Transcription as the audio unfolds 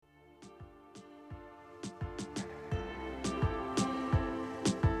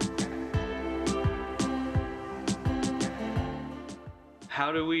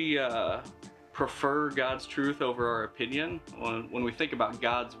how do we prefer God's truth over our opinion? When we think about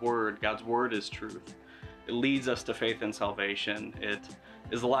God's word is truth. It leads us to faith and salvation. It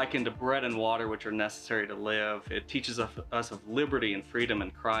is likened to bread and water, which are necessary to live. It teaches us of liberty and freedom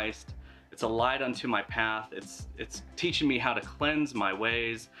in Christ. It's a light unto my path. It's teaching me how to cleanse my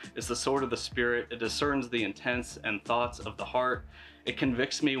ways. It's the sword of the Spirit. It discerns the intents and thoughts of the heart. It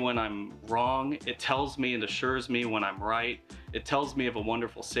convicts me when I'm wrong. It tells me and assures me when I'm right. It tells me of a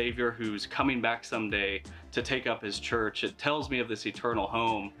wonderful Savior who's coming back someday to take up his church. It tells me of this eternal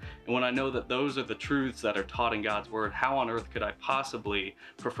home. And when I know that those are the truths that are taught in God's word, how on earth could I possibly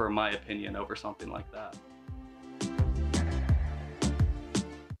prefer my opinion over something like that?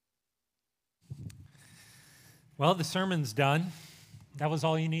 Well, the sermon's done. That was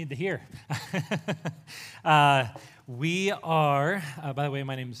all you need to hear. We are, by the way,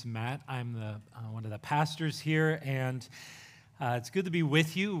 my name is Matt. I'm one of the pastors here, and it's good to be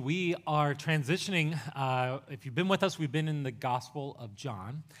with you. We are transitioning. If you've been with us, we've been in the Gospel of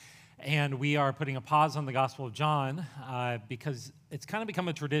John, and we are putting a pause on the Gospel of John because it's kind of become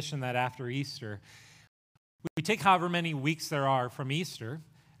a tradition that after Easter, we take however many weeks there are from Easter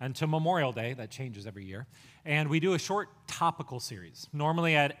until Memorial Day. That changes every year. And we do a short topical series.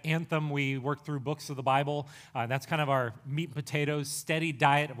 Normally at Anthem, we work through books of the Bible. That's kind of our meat and potatoes, steady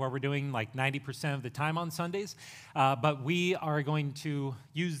diet where we're doing like 90% of the time on Sundays. But we are going to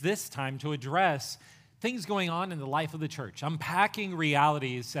use this time to address things going on in the life of the church, unpacking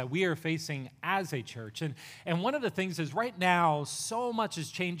realities that we are facing as a church. And one of the things is right now, so much is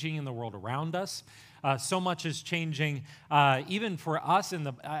changing in the world around us. So much is changing, even for us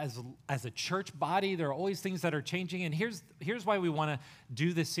as a church body. There are always things that are changing, and here's why we want to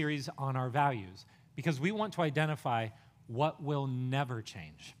do this series on our values, because we want to identify what will never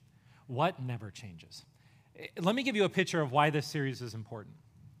change, what never changes. Let me give you a picture of why this series is important.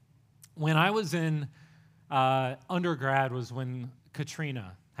 When I was in undergrad was when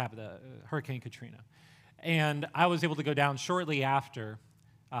Katrina happened, Hurricane Katrina, and I was able to go down shortly after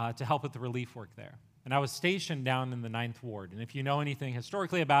to help with the relief work there. And I was stationed down in the 9th Ward. And if you know anything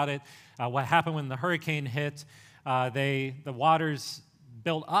historically about it, what happened when the hurricane hit, the waters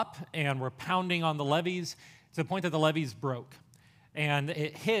built up and were pounding on the levees to the point that the levees broke. And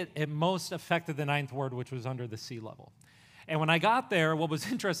it most affected the 9th Ward, which was under the sea level. And when I got there, what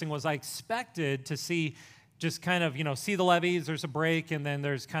was interesting was I expected to see just kind of, see the levees, there's a break, and then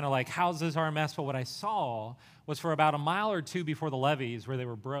there's kind of like houses are a mess. But what I saw was for about a mile or two before the levees where they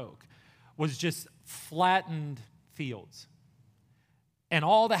were broke, was just flattened fields. And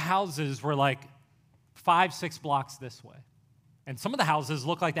all the houses were like 5-6 blocks this way. And some of the houses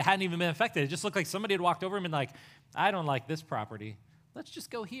looked like they hadn't even been affected. It just looked like somebody had walked over them and like, I don't like this property. Let's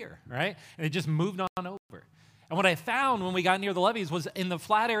just go here, right? And it just moved on over. And what I found when we got near the levees was in the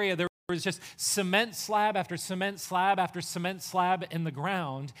flat area, there was just cement slab after cement slab after cement slab in the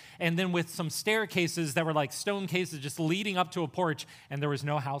ground, and then with some staircases that were like stone cases just leading up to a porch, and there was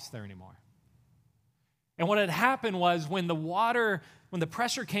no house there anymore. And what had happened was when the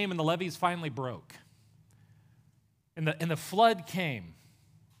pressure came and the levees finally broke, and the flood came,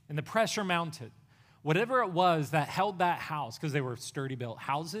 and the pressure mounted, whatever it was that held that house, because they were sturdy built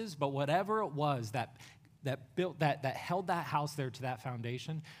houses, but whatever it was that held that house there to that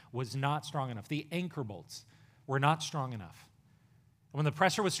foundation was not strong enough. The anchor bolts were not strong enough. And when the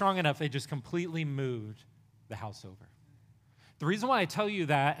pressure was strong enough, it just completely moved the house over. The reason why I tell you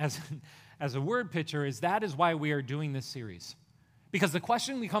that as a word picture is that is why we are doing this series. Because the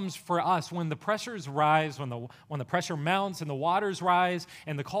question becomes for us, when the pressures rise, when the pressure mounts and the waters rise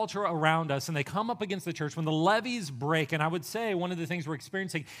and the culture around us and they come up against the church, when the levees break, and I would say one of the things we're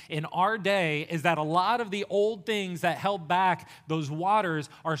experiencing in our day is that a lot of the old things that held back those waters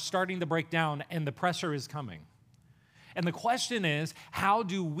are starting to break down and the pressure is coming. And the question is, how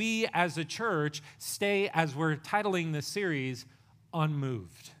do we as a church stay, as we're titling this series,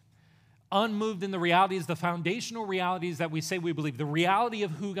 unmoved? Unmoved in the realities, the foundational realities that we say we believe, the reality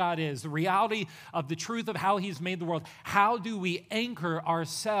of who God is, the reality of the truth of how he's made the world. How do we anchor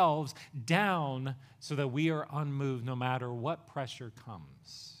ourselves down so that we are unmoved no matter what pressure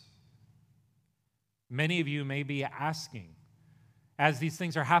comes? Many of you may be asking, as these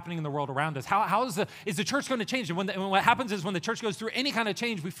things are happening in the world around us, how is the church going to change? And what happens is when the church goes through any kind of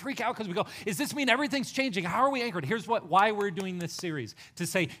change, we freak out because we go, does this mean everything's changing? How are we anchored? Here's why we're doing this series, to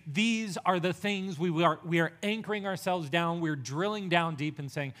say these are the things we are anchoring ourselves down. We're drilling down deep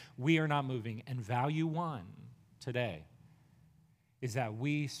and saying we are not moving. And value one today is that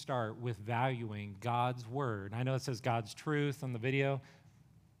we start with valuing God's word. I know it says God's truth on the video.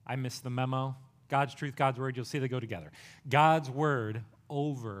 I missed the memo. God's truth, God's word, you'll see they go together. God's word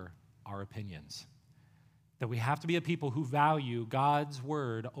over our opinions. That we have to be a people who value God's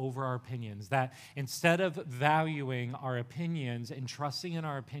word over our opinions. That instead of valuing our opinions and trusting in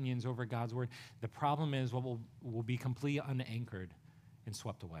our opinions over God's word, the problem is what will be completely unanchored and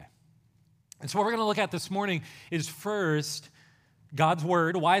swept away. And so what we're going to look at this morning is first, God's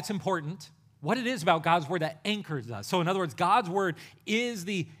word, why it's important, what it is about God's word that anchors us. So in other words, God's word is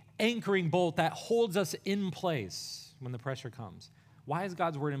the anchoring bolt that holds us in place when the pressure comes. Why is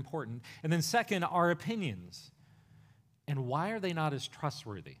God's word important? And then second, our opinions. And why are they not as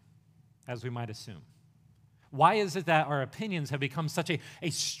trustworthy as we might assume? Why is it that our opinions have become such a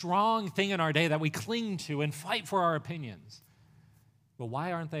strong thing in our day that we cling to and fight for our opinions? But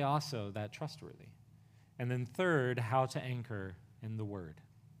why aren't they also that trustworthy? And then third, how to anchor in the word.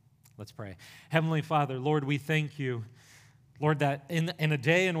 Let's pray. Heavenly Father, Lord, we thank you, Lord, that in a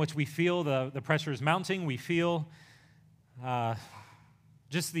day in which we feel the pressure is mounting, we feel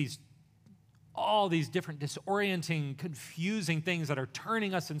just all these different disorienting, confusing things that are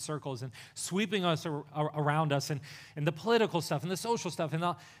turning us in circles and sweeping us around us, and the political stuff and the social stuff and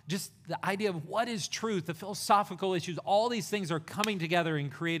just the idea of what is truth, the philosophical issues, all these things are coming together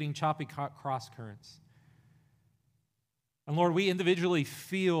and creating choppy cross currents. And Lord, we individually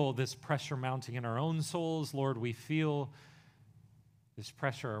feel this pressure mounting in our own souls. Lord, we feel this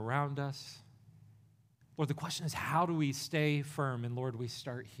pressure around us. Lord, the question is, how do we stay firm? And Lord, we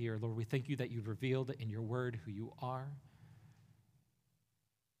start here. Lord, we thank you that you've revealed in your word who you are.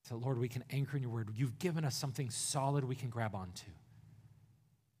 So, Lord, we can anchor in your word. You've given us something solid we can grab onto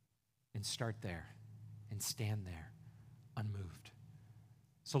and start there and stand there unmoved.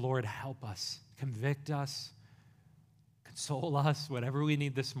 So, Lord, help us, convict us, console us, whatever we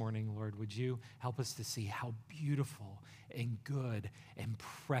need this morning, Lord. Would you help us to see how beautiful and good and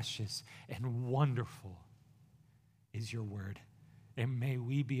precious and wonderful is your word. And may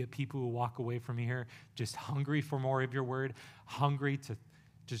we be a people who walk away from here just hungry for more of your word, hungry to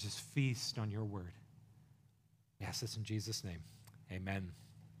just feast on your word. We ask this in Jesus' name. Amen.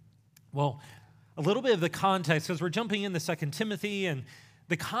 Well, a little bit of the context, because we're jumping into 2 Timothy, and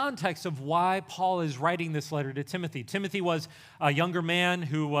the context of why Paul is writing this letter to Timothy. Timothy was a younger man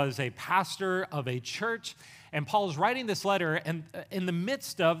who was a pastor of a church, and Paul is writing this letter and in the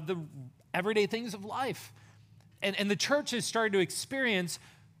midst of the everyday things of life. And the church is starting to experience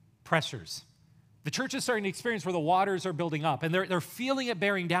pressures. The church is starting to experience where the waters are building up, and they're feeling it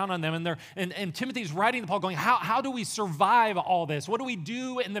bearing down on them. And Timothy's writing to Paul going, how do we survive all this? What do we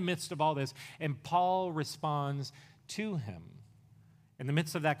do in the midst of all this? And Paul responds to him in the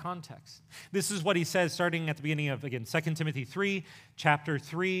midst of that context. This is what he says starting at the beginning of, again, 2 Timothy 3, chapter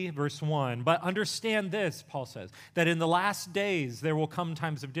 3, verse 1. But understand this, Paul says, that in the last days there will come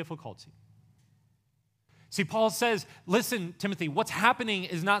times of difficulty. See, Paul says, listen, Timothy, what's happening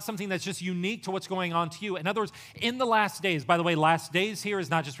is not something that's just unique to what's going on to you. In other words, in the last days, by the way, last days here is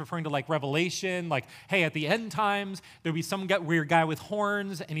not just referring to like Revelation, like, hey, at the end times, there'll be some weird guy with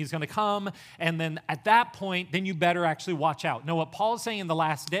horns and he's going to come. And then at that point, then you better actually watch out. No, what Paul's saying in the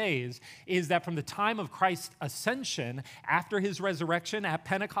last days is that from the time of Christ's ascension, after his resurrection at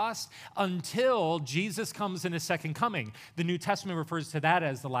Pentecost, until Jesus comes in his second coming, the New Testament refers to that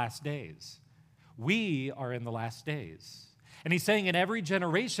as the last days. We are in the last days. And he's saying in every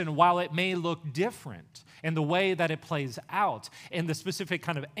generation, while it may look different in the way that it plays out, in the specific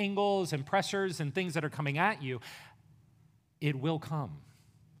kind of angles and pressures and things that are coming at you, it will come.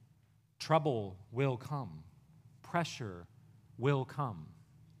 Trouble will come. Pressure will come.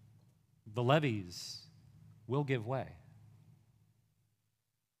 The levees will give way.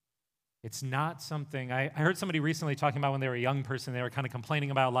 It's not something, I heard somebody recently talking about when they were a young person, they were kind of complaining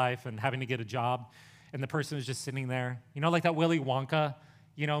about life and having to get a job, and the person was just sitting there, like that Willy Wonka,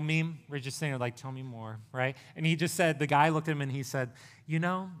 meme, where you're just sitting there like, tell me more, right? And he just said, the guy looked at him and he said, you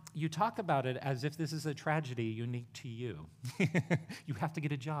talk about it as if this is a tragedy unique to you. You have to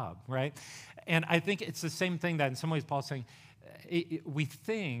get a job, right? And I think it's the same thing that in some ways Paul's saying, we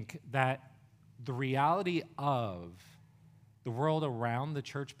think that the reality of the world around the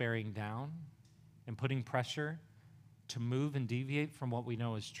church bearing down and putting pressure to move and deviate from what we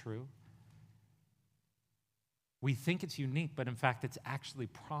know is true. We think it's unique, but in fact, it's actually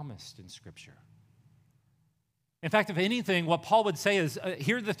promised in Scripture. In fact, if anything, what Paul would say is,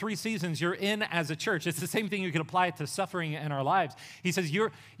 here are the 3 seasons you're in as a church. It's the same thing you can apply it to suffering in our lives. He says,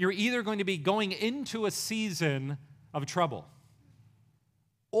 you're either going to be going into a season of trouble,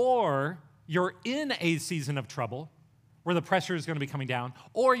 or you're in a season of trouble where the pressure is going to be coming down,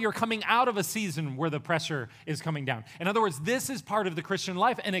 or you're coming out of a season where the pressure is coming down. In other words, this is part of the Christian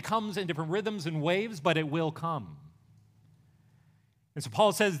life, and it comes in different rhythms and waves, but it will come. And so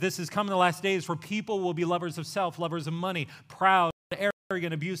Paul says this is coming the last days, for people will be lovers of self, lovers of money, proud,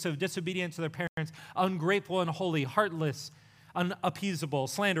 arrogant, abusive, disobedient to their parents, ungrateful, unholy, heartless, unappeasable,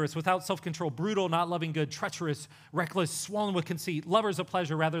 slanderous, without self-control, brutal, not loving good, treacherous, reckless, swollen with conceit, lovers of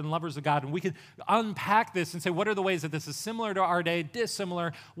pleasure rather than lovers of God. And we could unpack this and say, what are the ways that this is similar to our day,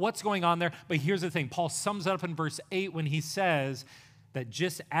 dissimilar, what's going on there? But here's the thing. Paul sums it up in verse 8 when he says that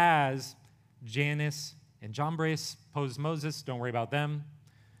just as Jannes and Jambres opposed Moses, don't worry about them,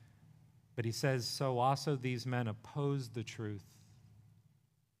 but he says, so also these men opposed the truth.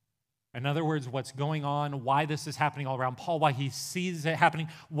 In other words, what's going on, why this is happening all around Paul, why he sees it happening,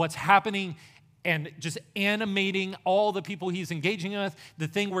 what's happening and just animating all the people he's engaging with, the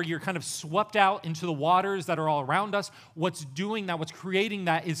thing where you're kind of swept out into the waters that are all around us, what's doing that, what's creating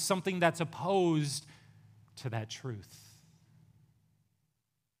that is something that's opposed to that truth.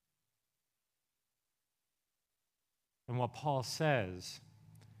 And what Paul says,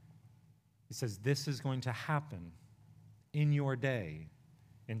 he says, this is going to happen in your day.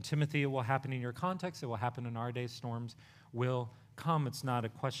 In Timothy, it will happen in your context. It will happen in our day. Storms will come. It's not a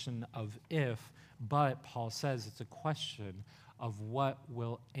question of if, but Paul says it's a question of what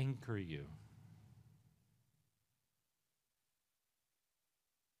will anchor you.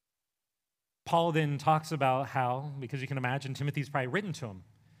 Paul then talks about how, because you can imagine Timothy's probably written to him.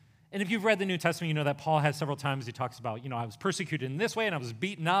 And if you've read the New Testament, you know that Paul has several times he talks about, I was persecuted in this way, and I was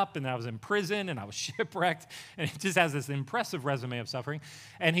beaten up, and I was in prison, and I was shipwrecked, and he just has this impressive resume of suffering.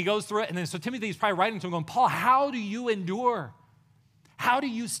 And he goes through it, and then so Timothy's probably writing to him going, Paul, how do you endure? How do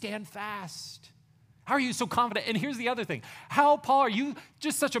you stand fast? How are you so confident? And here's the other thing. How, Paul, are you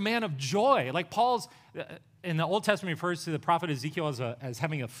just such a man of joy? Like Paul's, in the Old Testament, refers to the prophet Ezekiel as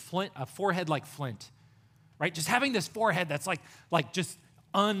having a forehead like flint, right? Just having this forehead that's like just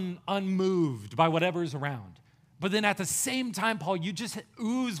unmoved by whatever's around. But then at the same time, Paul, you just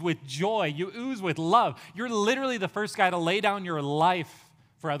ooze with joy. You ooze with love. You're literally the first guy to lay down your life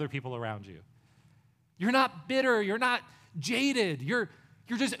for other people around you. You're not bitter. You're not jaded. You're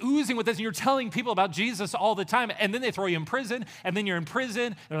just oozing with this, and you're telling people about Jesus all the time, and then they throw you in prison, and then you're in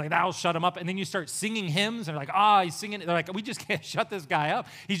prison. They're like, that'll shut him up. And then you start singing hymns, and they're like, he's singing. They're like, we just can't shut this guy up.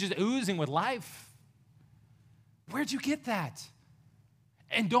 He's just oozing with life. Where'd you get that?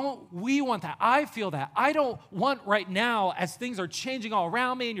 And don't we want that? I feel that. I don't want right now, as things are changing all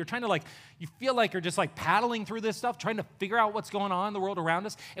around me, and you're trying to you feel like you're just paddling through this stuff, trying to figure out what's going on in the world around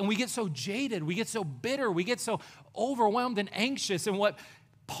us, and we get so jaded, we get so bitter, we get so overwhelmed and anxious. And what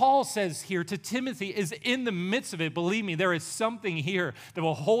Paul says here to Timothy is in the midst of it, believe me, there is something here that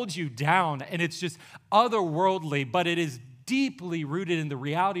will hold you down, and it's just otherworldly, but it is deeply rooted in the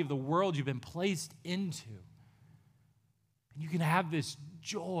reality of the world you've been placed into. And you can have this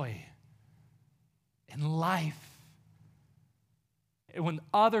joy and life. And when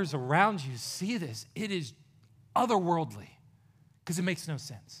others around you see this, it is otherworldly because it makes no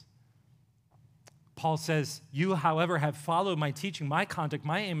sense. Paul says, you, however, have followed my teaching, my conduct,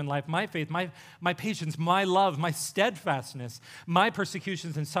 my aim in life, my faith, my patience, my love, my steadfastness, my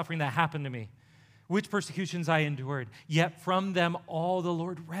persecutions and suffering that happened to me, which persecutions I endured. Yet from them all the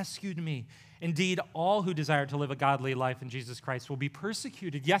Lord rescued me. Indeed, all who desire to live a godly life in Jesus Christ will be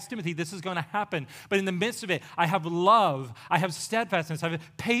persecuted. Yes, Timothy, this is going to happen. But in the midst of it, I have love, I have steadfastness, I have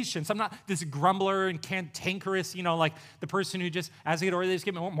patience. I'm not this grumbler and cantankerous, like the person who just, as they get older, they just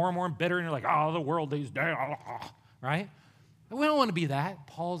get more and more bitter, and you're like, the world these days, right? And we don't want to be that.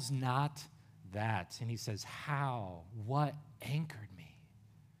 Paul's not that. And he says, how? What anchored me?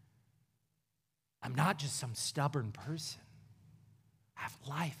 I'm not just some stubborn person. I have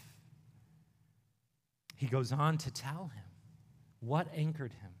life. He goes on to tell him what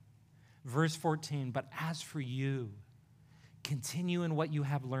anchored him. Verse 14, but as for you, continue in what you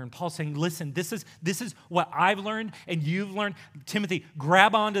have learned. Paul's saying, listen, this is what I've learned and you've learned. Timothy,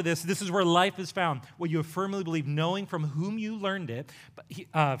 grab onto this. This is where life is found. What you have firmly believed, knowing from whom you learned it.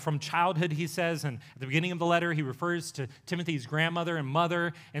 From childhood, he says, and at the beginning of the letter, he refers to Timothy's grandmother and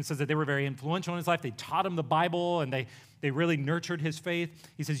mother and says that they were very influential in his life. They taught him the Bible, and they really nurtured his faith.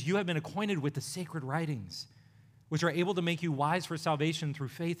 He says, you have been acquainted with the sacred writings, which are able to make you wise for salvation through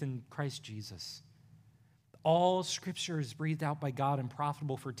faith in Christ Jesus. All Scripture is breathed out by God and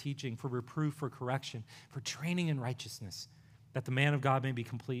profitable for teaching, for reproof, for correction, for training in righteousness, that the man of God may be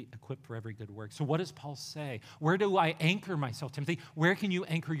complete, equipped for every good work. So what does Paul say? Where do I anchor myself, Timothy? Where can you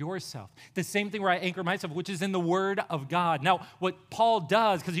anchor yourself? The same thing where I anchor myself, which is in the Word of God. Now, what Paul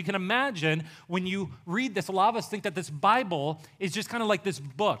does, because you can imagine when you read this, a lot of us think that this Bible is just kind of like this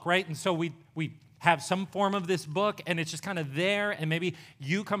book, right? And so we have some form of this book, and it's just kind of there, and maybe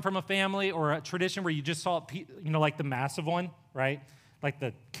you come from a family or a tradition where you just saw it, like the massive one, right? like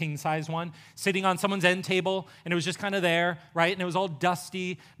the king-size one, sitting on someone's end table, and it was just kind of there, right? And it was all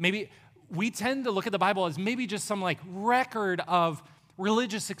dusty. Maybe we tend to look at the Bible as maybe just some like record of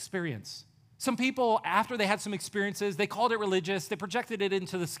religious experience. Some people, after they had some experiences, they called it religious, they projected it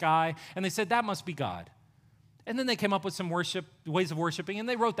into the sky, and they said, that must be God. And then they came up with some ways of worshiping, and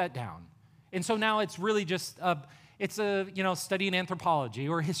they wrote that down. And so now it's really just, it's a study in anthropology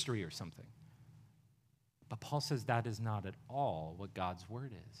or history or something. But Paul says that is not at all what God's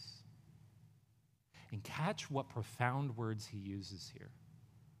word is. And catch what profound words he uses here.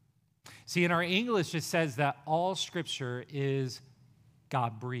 See, in our English, it says that all Scripture is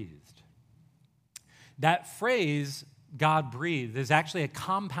God-breathed. That phrase, God-breathed, is actually a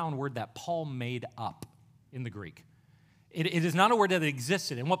compound word that Paul made up in the Greek. It is not a word that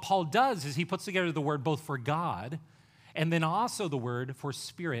existed. And what Paul does is he puts together the word both for God and then also the word for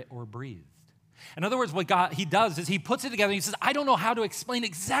spirit or breathed. In other words, what he does is he puts it together and he says, I don't know how to explain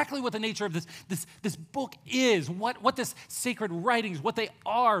exactly what the nature of this book is, what this sacred writings, what they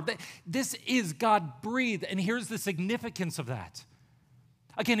are. This is God-breathed, and here's the significance of that.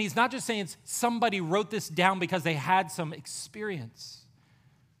 Again, he's not just saying somebody wrote this down because they had some experience.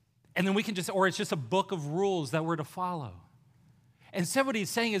 And then or it's just a book of rules that we're to follow. Instead, what he's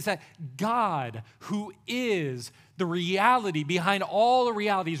saying is that God, who is the reality behind all the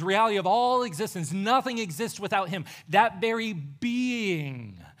realities, reality of all existence, nothing exists without him. That very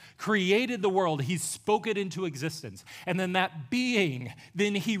being created the world. He spoke it into existence. And then that being,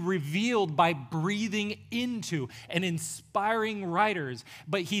 then he revealed by breathing into and inspiring writers.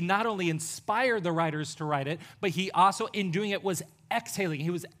 But he not only inspired the writers to write it, but he also, in doing it, was exhaling. He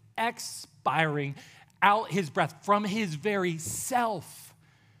was expiring out his breath from his very self.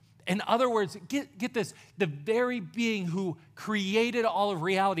 In other words, get this, the very being who created all of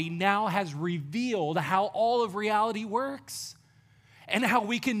reality now has revealed how all of reality works and how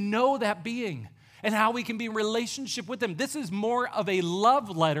we can know that being and how we can be in relationship with him. This is more of a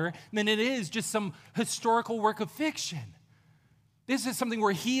love letter than it is just some historical work of fiction. This is something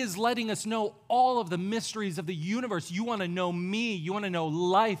where he is letting us know all of the mysteries of the universe. You want to know me. You want to know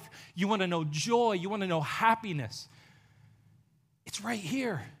life. You want to know joy. You want to know happiness. It's right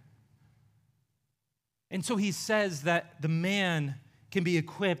here. And so he says that the man can be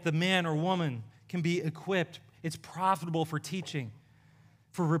equipped, the man or woman can be equipped. It's profitable for teaching,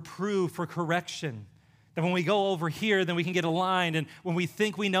 for reproof, for correction. That when we go over here, then we can get aligned. And when we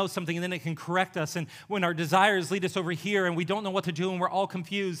think we know something, and then it can correct us. And when our desires lead us over here and we don't know what to do and we're all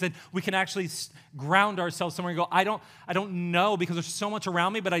confused, then we can actually ground ourselves somewhere and go, I don't know because there's so much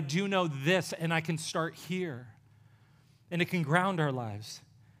around me, but I do know this, and I can start here. And it can ground our lives.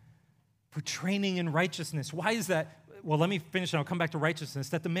 For training in righteousness. Why is that? Well, let me finish and I'll come back to righteousness.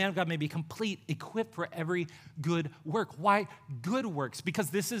 That the man of God may be complete, equipped for every good work. Why good works? Because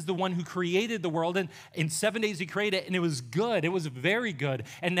this is the one who created the world, and in 7 days he created it, and it was good. It was very good.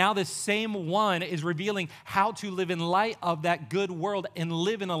 And now this same one is revealing how to live in light of that good world and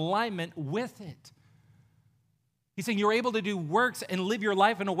live in alignment with it. He's saying you're able to do works and live your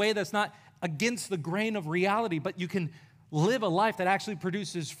life in a way that's not against the grain of reality, but you can live a life that actually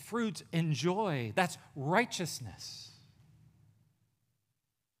produces fruit and joy. That's righteousness.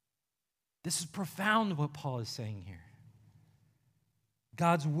 This is profound what Paul is saying here.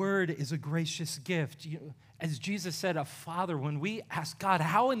 God's word is a gracious gift. As Jesus said, a father, when we ask God,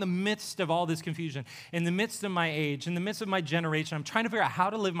 how in the midst of all this confusion, in the midst of my age, in the midst of my generation, I'm trying to figure out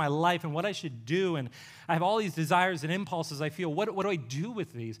how to live my life and what I should do, and I have all these desires and impulses I feel, what do I do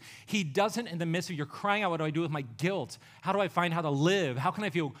with these? He doesn't, in the midst of you're crying out, what do I do with my guilt? How do I find how to live? How can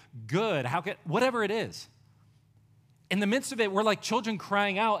I feel good? Whatever it is. In the midst of it, we're like children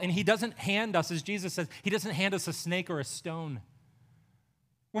crying out, and he doesn't hand us, as Jesus says, he doesn't hand us a snake or a stone.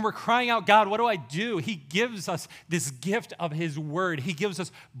 When we're crying out, God, what do I do? He gives us this gift of his word. He gives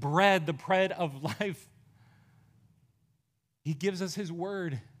us bread, the bread of life. He gives us his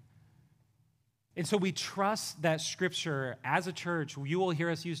word. And so we trust that Scripture, as a church, you will hear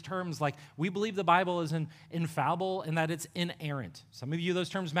us use terms like, we believe the Bible is infallible and that it's inerrant. Some of you, those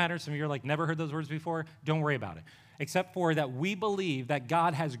terms matter. Some of you are like, never heard those words before. Don't worry about it. Except for that we believe that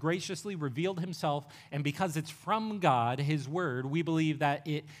God has graciously revealed himself, and because it's from God, his word, we believe that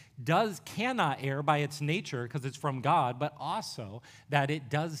it cannot err by its nature because it's from God, but also that it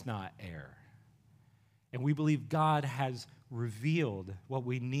does not err. And we believe God has revealed what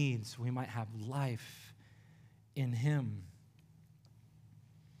we need so we might have life in him.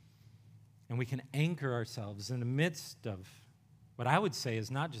 And we can anchor ourselves in the midst of what I would say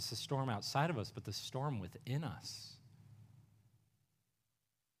is not just the storm outside of us, but the storm within us.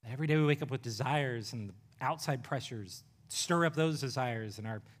 Every day we wake up with desires and outside pressures stir up those desires, and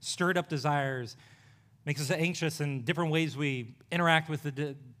our stirred up desires makes us anxious in different ways we interact with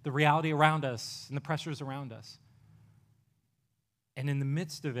the reality around us and the pressures around us. And in the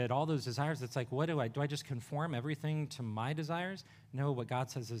midst of it, all those desires, it's like, what do? Do I just conform everything to my desires? No, what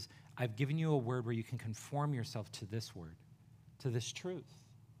God says is, I've given you a word where you can conform yourself to this word, to this truth,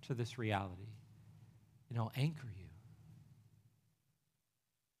 to this reality. And it'll anchor you.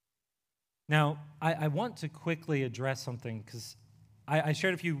 Now, I want to quickly address something, because I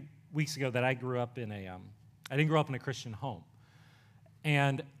shared a few weeks ago that I grew up in I didn't grow up in a Christian home.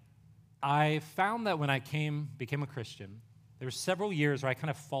 And I found that when I became a Christian, there were several years where I kind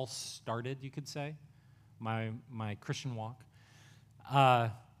of false started, you could say, my Christian walk.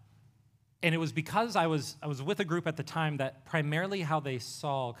 And it was because I was with a group at the time that primarily how they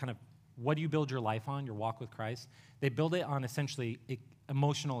saw kind of what do you build your life on, your walk with Christ, they build it on essentially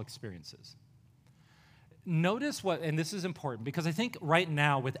emotional experiences. Notice what, and this is important, because I think right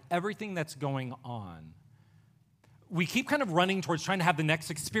now with everything that's going on, we keep kind of running towards trying to have the next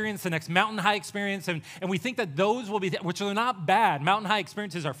experience, the next mountain high experience, and we think that those will be, which are not bad. Mountain high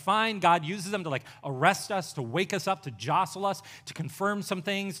experiences are fine. God uses them to like arrest us, to wake us up, to jostle us, to confirm some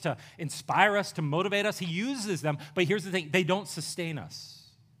things, to inspire us, to motivate us. He uses them, but here's the thing, they don't sustain us.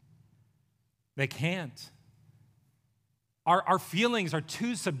 They can't. Our feelings are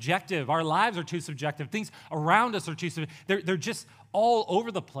too subjective. Our lives are too subjective. Things around us are too subjective. They're just all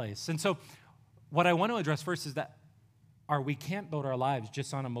over the place. And so what I want to address first is that we can't build our lives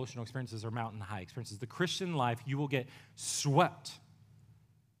just on emotional experiences or mountain high experiences. The Christian life, you will get swept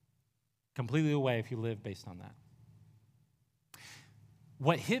completely away if you live based on that.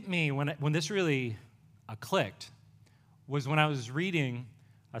 What hit me when this really clicked was when I was reading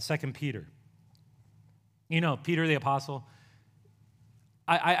 2 Peter. You know, Peter the apostle.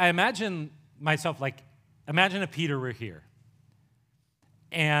 I imagine myself like, imagine if Peter were here.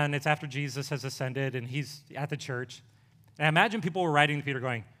 And it's after Jesus has ascended and he's at the church. And I imagine people were writing to Peter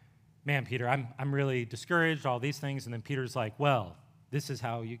going, man, Peter, I'm really discouraged, all these things. And then Peter's like, well, this is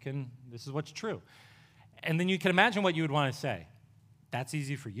what's true. And then you can imagine what you would want to say. That's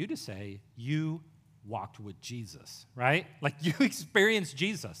easy for you to say. You walked with Jesus, right? Like you experienced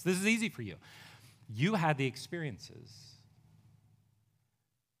Jesus. This is easy for you. You had the experiences.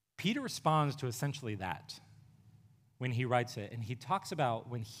 Peter responds to essentially that when he writes it. And he talks about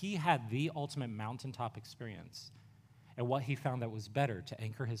when he had the ultimate mountaintop experience and what he found that was better to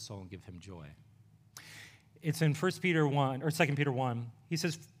anchor his soul and give him joy. It's in 1 Peter 1, or 2 Peter 1. He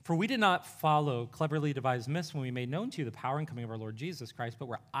says, for we did not follow cleverly devised myths when we made known to you the power and coming of our Lord Jesus Christ, but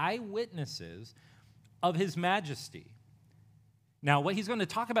were eyewitnesses of his majesty. Now, what he's going to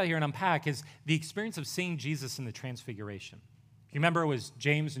talk about here and unpack is the experience of seeing Jesus in the transfiguration. If you remember, it was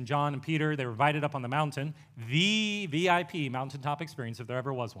James and John and Peter. They were invited up on the mountain, the VIP mountaintop experience, if there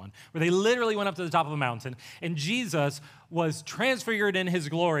ever was one, where they literally went up to the top of a mountain, and Jesus was transfigured in his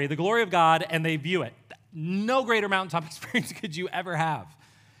glory, the glory of God, and they view it. No greater mountaintop experience could you ever have.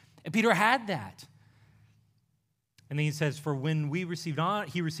 And Peter had that. And then he says, for when he received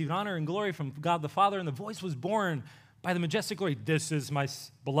honor and glory from God the Father, and the voice was borne by the majestic glory, this is my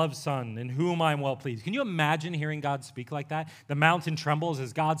beloved Son, in whom I am well pleased. Can you imagine hearing God speak like that? The mountain trembles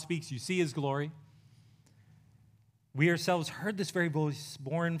as God speaks. You see his glory. We ourselves heard this very voice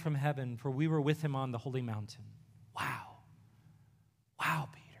born from heaven, for we were with him on the holy mountain. Wow. Wow,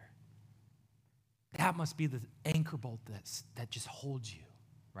 Peter. That must be the anchor bolt that just holds you,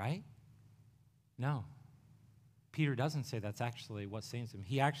 right? No. Peter doesn't say that's actually what saves him.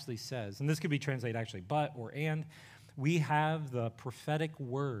 He actually says, and this could be translated actually, but or and, we have the prophetic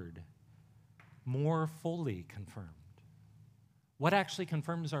word more fully confirmed. What actually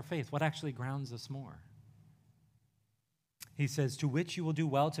confirms our faith? What actually grounds us more? He says, to which you will do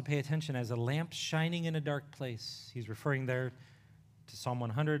well to pay attention as a lamp shining in a dark place. He's referring there to Psalm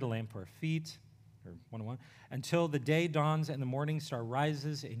 100, a lamp for our feet, or 101, until the day dawns and the morning star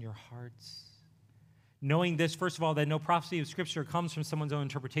rises in your hearts. Knowing this, first of all, that no prophecy of Scripture comes from someone's own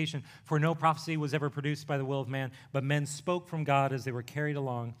interpretation, for no prophecy was ever produced by the will of man, but men spoke from God as they were carried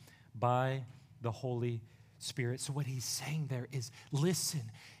along by the Holy Spirit. So what he's saying there is, listen,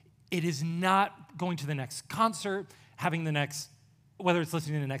 it is not going to the next concert, having the next, whether it's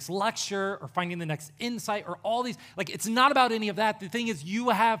listening to the next lecture or finding the next insight or all these, like it's not about any of that. The thing is, you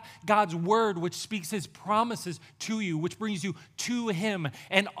have God's word, which speaks his promises to you, which brings you to him.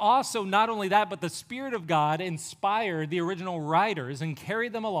 And also, not only that, but the Spirit of God inspired the original writers and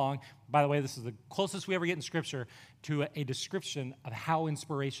carried them along. By the way, this is the closest we ever get in Scripture to a description of how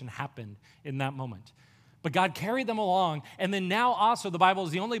inspiration happened in that moment. But God carried them along, and then now also the Bible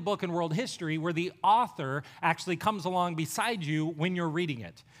is the only book in world history where the author actually comes along beside you when you're reading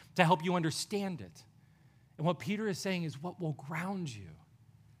it to help you understand it. And what Peter is saying is what will ground you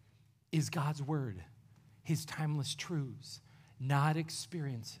is God's word, his timeless truths, not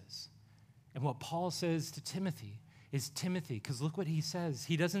experiences. And what Paul says to Timothy is Timothy, because look what he says.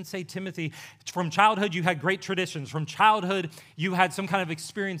 He doesn't say, Timothy, from childhood you had great traditions. From childhood you had some kind of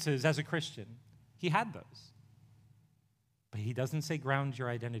experiences as a Christian. He had those. But he doesn't say ground your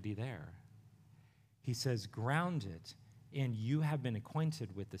identity there. He says ground it in you have been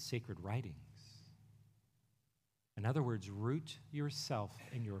acquainted with the sacred writings. In other words, root yourself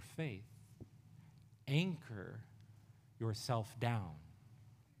in your faith. Anchor yourself down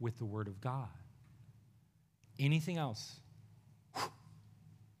with the Word of God. Anything else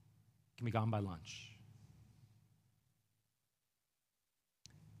can be gone by lunch.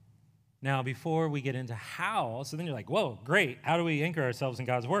 Now, before we get into how, so then you're like, whoa, great. How do we anchor ourselves in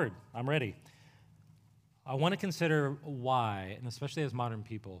God's Word? I'm ready. I want to consider why, and especially as modern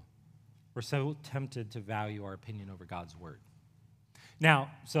people, we're so tempted to value our opinion over God's Word.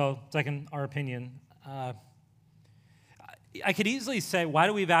 Now, so second, our opinion. I could easily say, why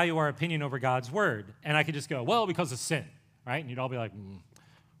do we value our opinion over God's word? And I could just go, well, because of sin, right? And you'd all be like,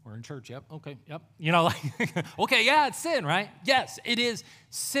 we're in church, yep, okay, yep. You know, like, okay, yeah, it's sin, right? Yes, it is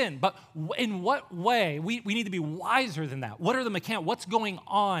sin. But in what way? We need to be wiser than that. What are the mechanics? What's going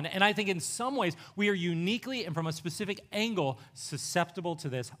on? And I think in some ways, we are uniquely and from a specific angle susceptible to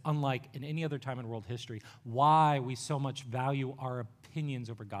this, unlike in any other time in world history, why we so much value our opinions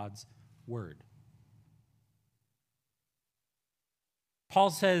over God's word. Paul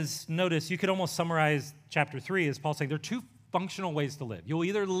says, notice, you could almost summarize chapter 3 as Paul saying there are two functional ways to live. You'll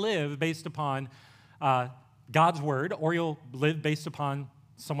either live based upon God's word or you'll live based upon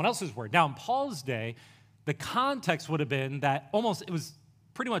someone else's word. Now, in Paul's day, the context would have been that it was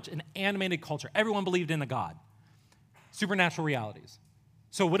pretty much an animated culture. Everyone believed in a God, supernatural realities.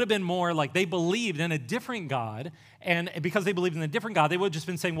 So it would have been more like they believed in a different God, and because they believed in a different God, they would have just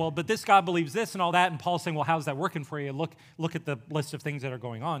been saying, well, but this God believes this and all that, and Paul's saying, well, how's that working for you? Look at the list of things that are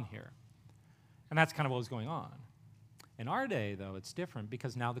going on here. And that's kind of what was going on. In our day, though, it's different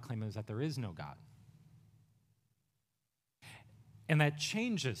because now the claim is that there is no God. And that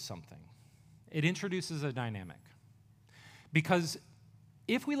changes something. It introduces a dynamic. Because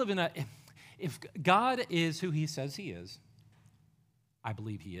if God is who he says he is, I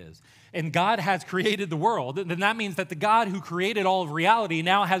believe he is, and God has created the world, then that means that the God who created all of reality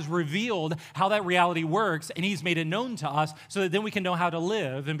now has revealed how that reality works, and he's made it known to us so that then we can know how to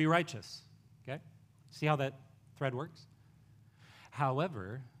live and be righteous. Okay? See how that thread works?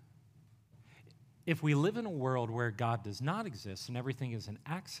 However, if we live in a world where God does not exist and everything is an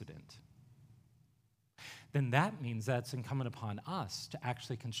accident, then that means that it's incumbent upon us to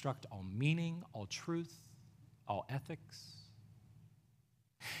actually construct all meaning, all truth, all ethics.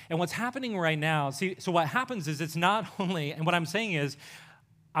 And what's happening right now, so what happens is it's not only, and what I'm saying is,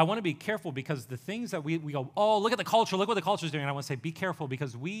 I want to be careful because the things that we go, oh, look at the culture, look what the culture is doing. And I want to say, be careful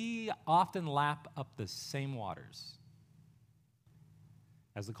because we often lap up the same waters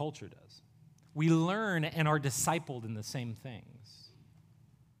as the culture does. We learn and are discipled in the same things.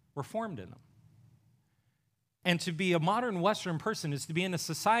 We're formed in them. And to be a modern Western person is to be in a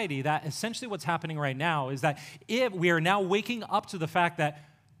society that essentially what's happening right now is that if we are now waking up to the fact that,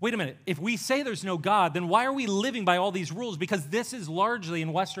 wait a minute, if we say there's no God, then why are we living by all these rules? Because this is largely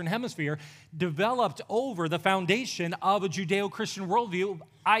in Western Hemisphere developed over the foundation of a Judeo-Christian worldview,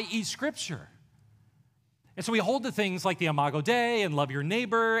 i.e. Scripture. And so we hold to things like the Imago Dei and love your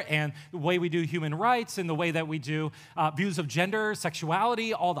neighbor and the way we do human rights and the way that we do views of gender,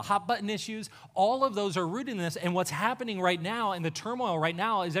 sexuality, all the hot button issues. All of those are rooted in this. And what's happening right now and the turmoil right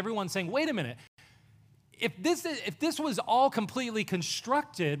now is everyone saying, wait a minute, if this was all completely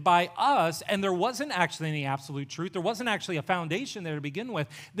constructed by us and there wasn't actually any absolute truth, there wasn't actually a foundation there to begin with,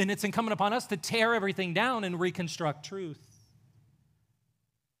 then it's incumbent upon us to tear everything down and reconstruct truth.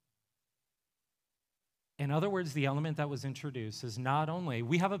 In other words, the element that was introduced is not only,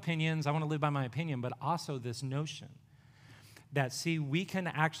 we have opinions, I want to live by my opinion, but also this notion that, see, we can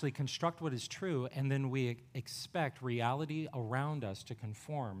actually construct what is true, and then we expect reality around us to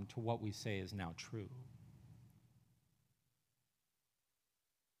conform to what we say is now true.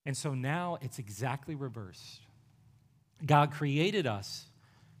 And so now it's exactly reversed. God created us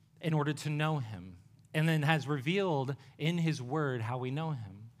in order to know him, and then has revealed in his word how we know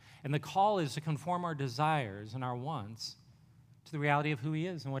him. And the call is to conform our desires and our wants to the reality of who he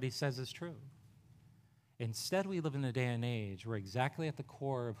is and what he says is true. Instead, we live in a day and age where exactly at the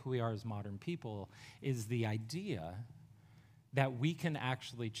core of who we are as modern people is the idea that we can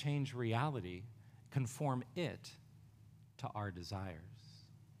actually change reality, conform it to our desires.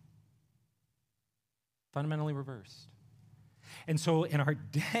 Fundamentally reversed. And so in our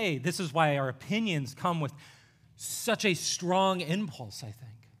day, this is why our opinions come with such a strong impulse, I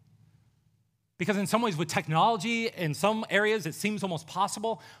think. Because in some ways, with technology, in some areas, it seems almost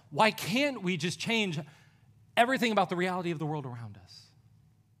possible. Why can't we just change everything about the reality of the world around us?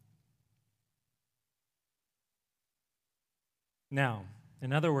 Now,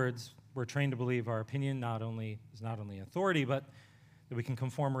 in other words, we're trained to believe our opinion is not only authority, but that we can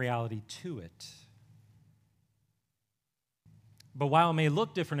conform reality to it. But while it may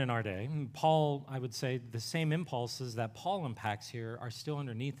look different in our day, Paul, I would say, the same impulses that Paul unpacks here are still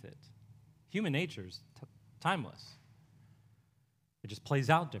underneath it. Human nature is timeless. It just plays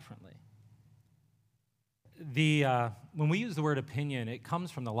out differently. When we use the word opinion, it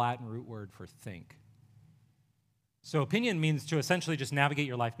comes from the Latin root word for think. So opinion means to essentially just navigate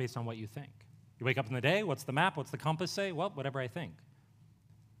your life based on what you think. You wake up in the day, what's the map, what's the compass say? Well, whatever I think.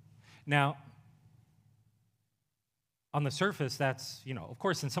 Now, on the surface, that's, of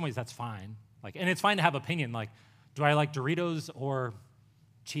course, in some ways that's fine. And it's fine to have opinion, do I like Doritos or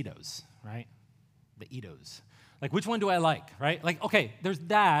Cheetos, right? The Eatos. Which one do I like, right? Okay, there's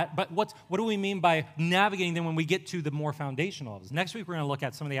that, but what do we mean by navigating them when we get to the more foundational levels? Next week, we're going to look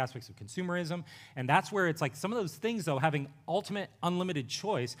at some of the aspects of consumerism, and that's where it's some of those things, though, having ultimate unlimited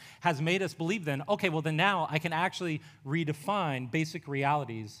choice has made us believe then, okay, well, then now I can actually redefine basic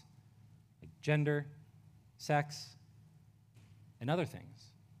realities like gender, sex, and other things.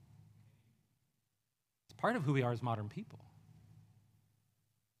 It's part of who we are as modern people.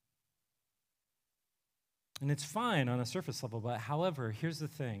 And it's fine on a surface level, but however, here's the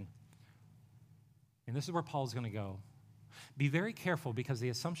thing, and this is where Paul's going to go. Be very careful, because the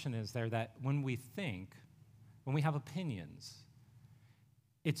assumption is there that when we think, when we have opinions,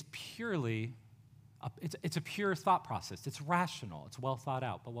 it's a pure thought process. It's rational. It's well thought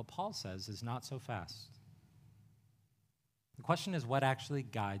out. But what Paul says is not so fast. The question is, what actually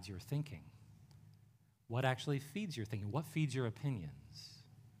guides your thinking? What actually feeds your thinking? What feeds your opinions?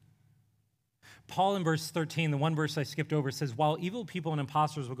 Paul in verse 13, the one verse I skipped over, says, while evil people and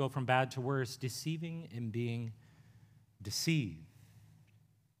impostors will go from bad to worse, deceiving and being deceived.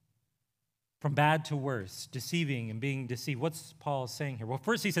 From bad to worse, deceiving and being deceived. What's Paul saying here? Well,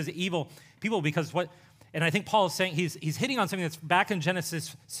 first he says evil people, because and I think Paul is saying, he's hitting on something that's back in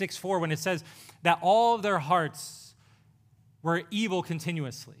Genesis 6:4 when it says that all of their hearts were evil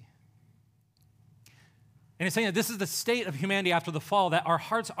continuously. And it's saying that this is the state of humanity after the fall, that our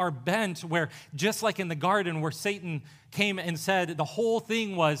hearts are bent where, just like in the garden where Satan came and said the whole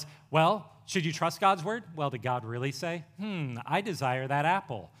thing was, well, should you trust God's word? Well, did God really say, I desire that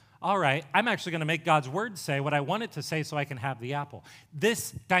apple. All right, I'm actually going to make God's word say what I want it to say so I can have the apple.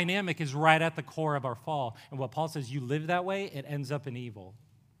 This dynamic is right at the core of our fall. And what Paul says, you live that way, it ends up in evil.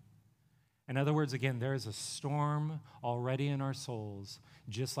 In other words, again, there is a storm already in our souls,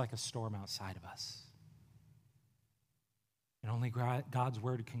 just like a storm outside of us. And only God's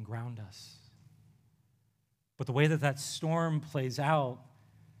word can ground us. But the way that storm plays out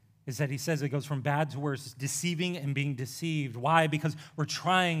is that he says it goes from bad to worse, deceiving and being deceived. Why? Because we're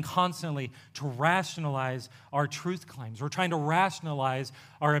trying constantly to rationalize our truth claims. We're trying to rationalize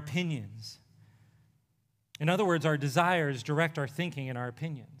our opinions. In other words, our desires direct our thinking and our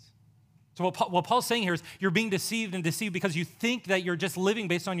opinions. So what Paul's saying here is you're being deceived and deceived because you think that you're just living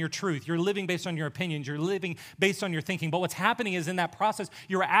based on your truth. You're living based on your opinions. You're living based on your thinking. But what's happening is in that process,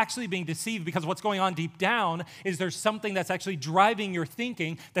 you're actually being deceived because what's going on deep down is there's something that's actually driving your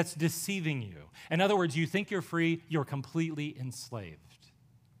thinking that's deceiving you. In other words, you think you're free, you're completely enslaved.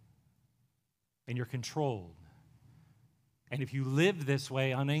 And you're controlled. And if you live this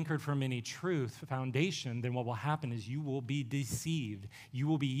way, unanchored from any truth foundation, then what will happen is you will be deceived. You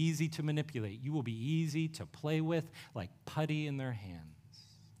will be easy to manipulate. You will be easy to play with like putty in their hands.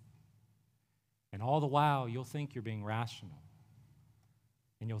 And all the while, you'll think you're being rational.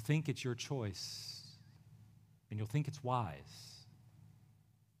 And you'll think it's your choice. And you'll think it's wise.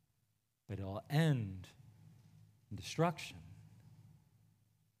 But it'll end in destruction.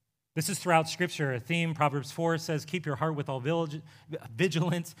 This is throughout Scripture, a theme. Proverbs 4 says, keep your heart with all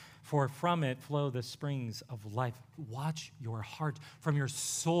vigilance, for from it flow the springs of life. Watch your heart from your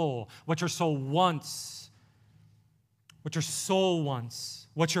soul, what your soul wants, what your soul wants,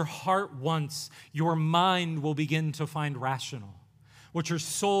 what your heart wants, your mind will begin to find rational. What your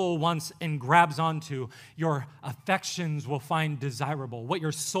soul wants and grabs onto, your affections will find desirable. What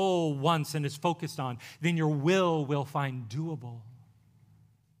your soul wants and is focused on, then your will find doable.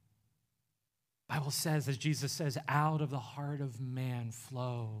 The Bible says, as Jesus says, out of the heart of man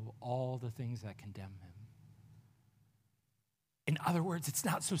flow all the things that condemn him. In other words, it's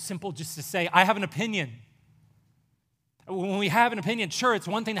not so simple just to say, I have an opinion. When we have an opinion, sure, it's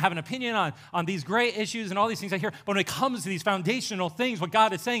one thing to have an opinion on these great issues and all these things I hear, but when it comes to these foundational things, what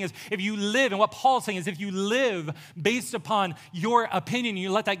God is saying is, if you live, and what Paul's saying is, if you live based upon your opinion,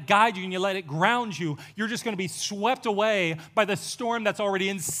 you let that guide you and you let it ground you, you're just going to be swept away by the storm that's already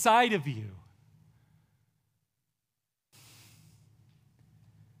inside of you.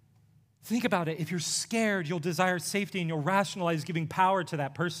 Think about it. If you're scared, you'll desire safety and you'll rationalize giving power to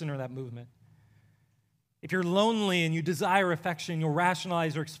that person or that movement. If you're lonely and you desire affection, you'll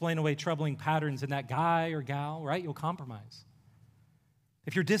rationalize or explain away troubling patterns in that guy or gal, right? You'll compromise.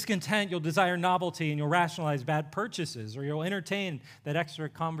 If you're discontent, you'll desire novelty and you'll rationalize bad purchases, or you'll entertain that extra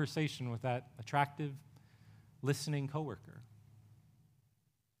conversation with that attractive, listening coworker.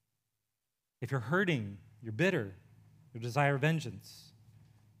 If you're hurting, you're bitter, you'll desire vengeance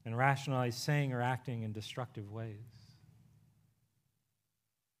and rationalize saying or acting in destructive ways.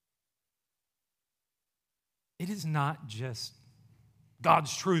 It is not just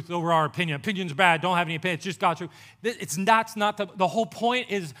God's truth over our opinion. Opinion's bad, don't have any opinion, it's just God's truth. That's not the whole point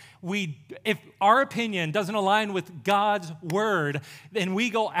is if our opinion doesn't align with God's word, then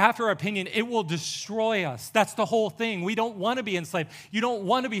we go after our opinion, it will destroy us. That's the whole thing. We don't want to be enslaved. You don't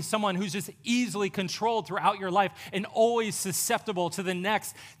want to be someone who's just easily controlled throughout your life and always susceptible to the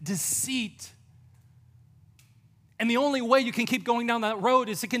next deceit. And the only way you can keep going down that road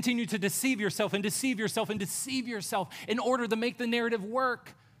is to continue to deceive yourself and deceive yourself and deceive yourself in order to make the narrative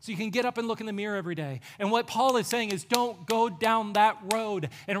work so you can get up and look in the mirror every day. And what Paul is saying is don't go down that road.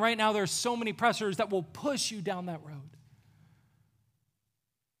 And right now there's so many pressures that will push you down that road.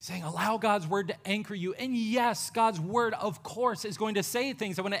 He's saying allow God's word to anchor you. And yes, God's word, of course, is going to say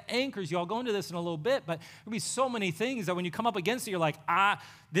things that when it anchors you, I'll go into this in a little bit, but there'll be so many things that when you come up against it, you're like,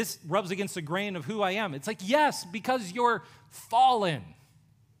 this rubs against the grain of who I am. It's like, yes, because you're fallen.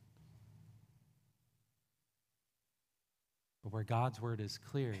 But where God's word is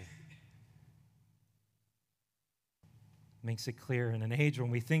clear, makes it clear in an age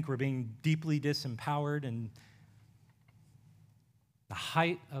when we think we're being deeply disempowered and the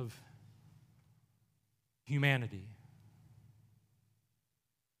height of humanity.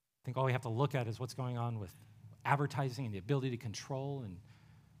 I think all we have to look at is what's going on with advertising and the ability to control and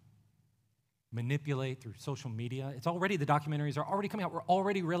manipulate through social media. The documentaries are already coming out. We're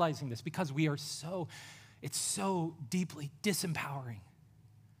already realizing this because it's so deeply disempowering.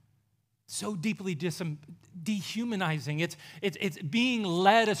 So deeply dehumanizing. It's being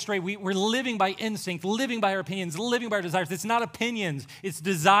led astray. We're living by instinct, living by our opinions, living by our desires. It's not opinions, it's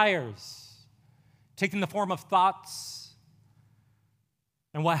desires, taking the form of thoughts.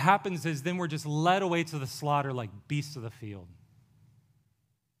 And what happens is then we're just led away to the slaughter like beasts of the field.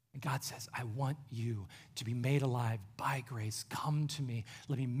 And God says, I want you to be made alive by grace. Come to me.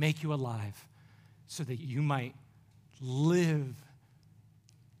 Let me make you alive so that you might live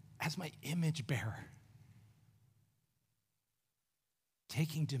as my image bearer,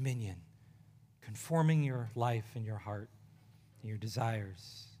 taking dominion, conforming your life and your heart and your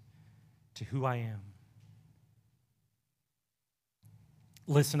desires to who I am.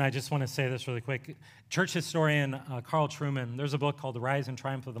 Listen, I just want to say this really quick. Church historian Carl Trueman, there's a book called The Rise and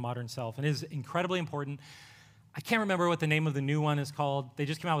Triumph of the Modern Self, and it is incredibly important. I can't remember what the name of the new one is called. They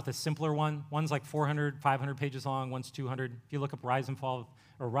just came out with a simpler one. One's like 400, 500 pages long. One's 200. If you look up Rise and Fall,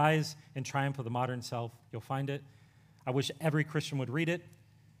 or Rise and Triumph of the Modern Self, you'll find it. I wish every Christian would read it.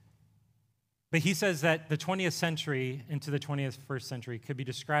 But he says that the 20th century into the 21st century could be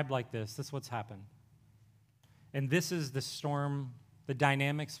described like this. This is what's happened. And this is the storm, the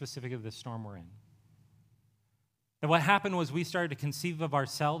dynamic specific of the storm we're in. And what happened was we started to conceive of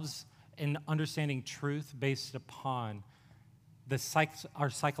ourselves in understanding truth based upon our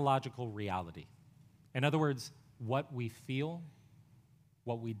psychological reality. In other words, what we feel,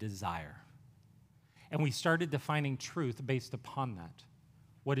 what we desire. And we started defining truth based upon that.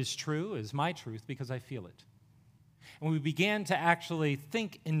 What is true is my truth because I feel it. And we began to actually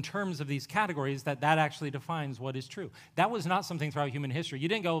think in terms of these categories that actually defines what is true. That was not something throughout human history. You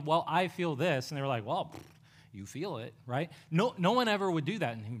didn't go, well, I feel this, and they were like, well, you feel it, right? No one ever would do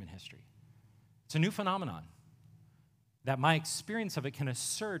that in human history. It's a new phenomenon that my experience of it can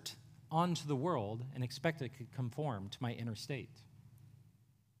assert onto the world and expect it to conform to my inner state.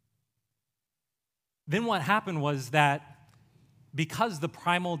 Then what happened was that because the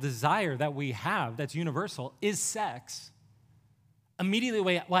primal desire that we have that's universal is sex,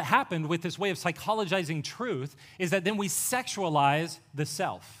 immediately what happened with this way of psychologizing truth is that then we sexualize the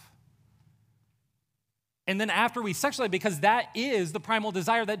self. And then after we sexualize, because that is the primal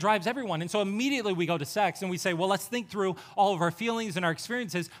desire that drives everyone. And so immediately we go to sex and we say, well, let's think through all of our feelings and our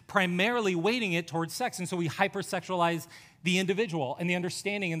experiences, primarily weighting it towards sex. And so we hypersexualize the individual and the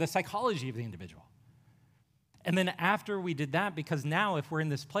understanding and the psychology of the individual. And then after we did that, because now if we're in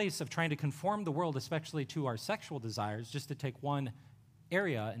this place of trying to conform the world, especially to our sexual desires, just to take one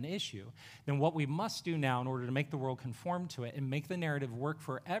area, an issue, then what we must do now in order to make the world conform to it and make the narrative work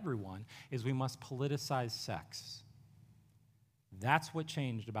for everyone is we must politicize sex. That's what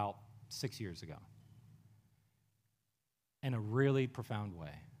changed about 6 years ago in a really profound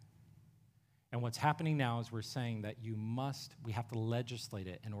way. And what's happening now is we're saying that we have to legislate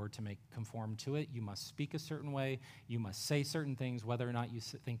it in order to conform to it. You must speak a certain way. You must say certain things, whether or not you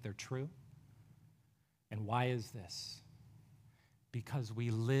think they're true. And why is this? Because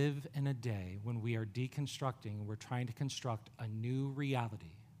we live in a day when we are deconstructing, we're trying to construct a new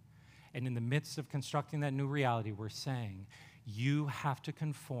reality. And in the midst of constructing that new reality, we're saying, you have to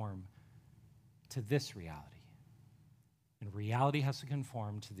conform to this reality. And reality has to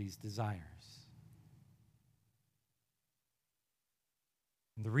conform to these desires.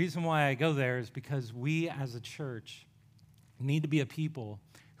 And the reason why I go there is because we as a church need to be a people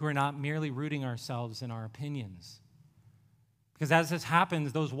who are not merely rooting ourselves in our opinions. Because as this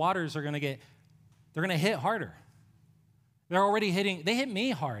happens, those waters are going to hit harder. They're already they hit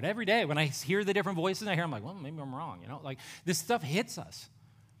me hard every day. When I hear the different voices, I'm like, well, maybe I'm wrong. Like this stuff hits us.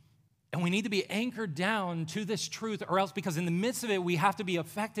 And we need to be anchored down to this truth, or else, because in the midst of it, we have to be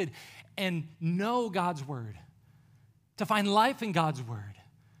affected and know God's word, to find life in God's word.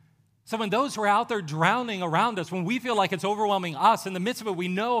 So when those who are out there drowning around us, when we feel like it's overwhelming us, in the midst of it, we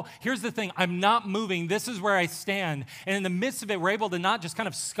know, here's the thing, I'm not moving. This is where I stand. And in the midst of it, we're able to not just kind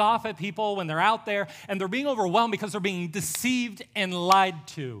of scoff at people when they're out there and they're being overwhelmed because they're being deceived and lied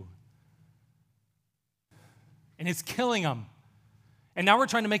to. And it's killing them. And now we're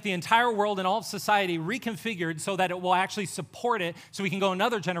trying to make the entire world and all of society reconfigured so that it will actually support it so we can go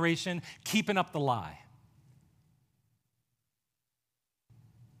another generation keeping up the lie.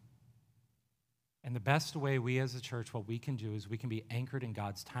 And the best way we as a church, what we can do is we can be anchored in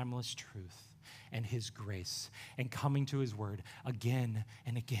God's timeless truth and his grace and coming to his word again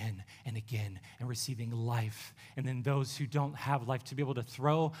and again and again and receiving life. And then those who don't have life to be able to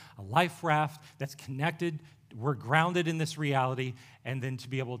throw a life raft that's connected, we're grounded in this reality, and then to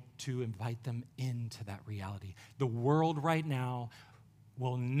be able to invite them into that reality. The world right now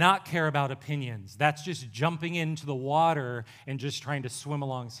will not care about opinions. That's just jumping into the water and just trying to swim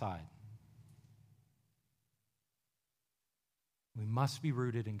alongside. We must be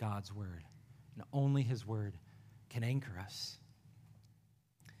rooted in God's word, and only his word can anchor us.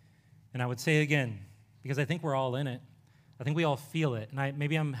 And I would say again, because I think we're all in it, I think we all feel it, and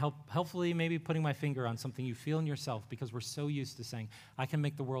I'm helpfully maybe putting my finger on something you feel in yourself, because we're so used to saying, I can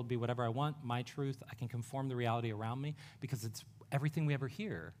make the world be whatever I want, my truth, I can conform the reality around me, because it's everything we ever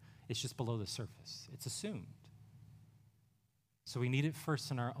hear. It's just below the surface. It's assumed. So we need it first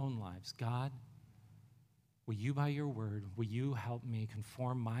in our own lives. God, will you, by your word, will you help me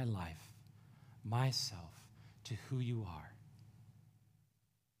conform my life, myself, to who you are?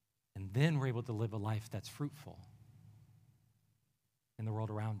 And then we're able to live a life that's fruitful in the world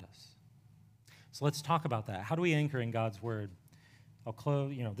around us. So let's talk about that. How do we anchor in God's word? I'll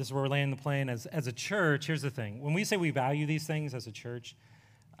close, this is where we're laying the plane. As a church, here's the thing. When we say we value these things as a church,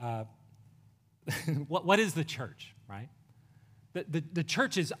 what is the church, right? The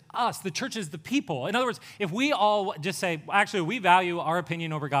church is us. The church is the people. In other words, if we all just say, actually, we value our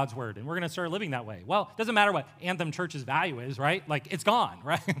opinion over God's word, and we're going to start living that way. Well, it doesn't matter what Anthem Church's value is, right? Like, it's gone,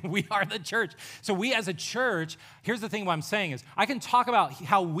 right? We are the church. So we as a church, here's the thing what I'm saying is, I can talk about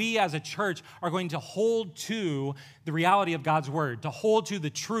how we as a church are going to hold to the reality of God's word, to hold to the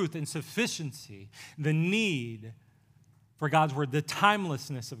truth and sufficiency, the need for God's word, the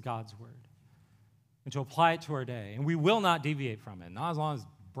timelessness of God's word, and to apply it to our day. And we will not deviate from it, not as long as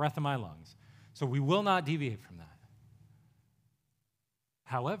breath in my lungs. So we will not deviate from that.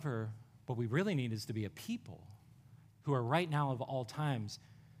 However, what we really need is to be a people who are right now of all times,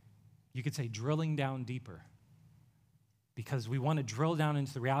 you could say, drilling down deeper. Because we want to drill down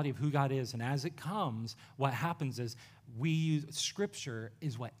into the reality of who God is. And as it comes, what happens is Scripture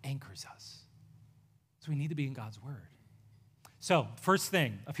is what anchors us. So we need to be in God's word. So first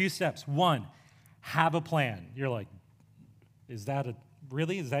thing, a few steps. One, have a plan. You're like, is that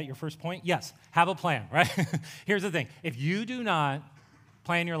really? Is that your first point? Yes, have a plan, right? Here's the thing. If you do not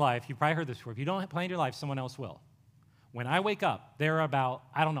plan your life, you've probably heard this before, if you don't plan your life, someone else will. When I wake up, there are about,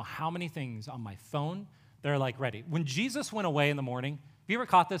 I don't know how many things on my phone that are like ready. When Jesus went away in the morning, have you ever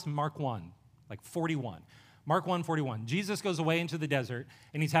caught this? Mark 1, like 41. Mark 1:41. Jesus goes away into the desert,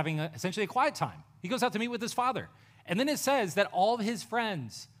 and he's having essentially a quiet time. He goes out to meet with his Father. And then it says that all of his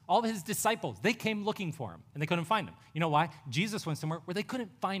friends, all of his disciples, they came looking for him, and they couldn't find him. You know why? Jesus went somewhere where they couldn't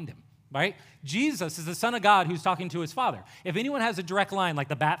find him, right? Jesus is the Son of God who's talking to his Father. If anyone has a direct line, like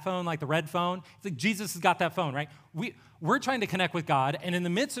the bat phone, like the red phone, it's like Jesus has got that phone, right? We're trying to connect with God, and in the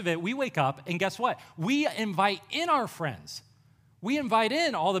midst of it, we wake up, and guess what? We invite in our friends. We invite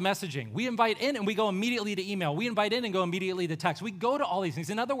in all the messaging. We invite in and we go immediately to email. We invite in and go immediately to text. We go to all these things.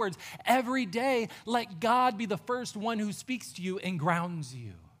 In other words, every day, let God be the first one who speaks to you and grounds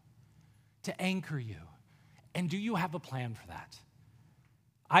you, to anchor you. And do you have a plan for that?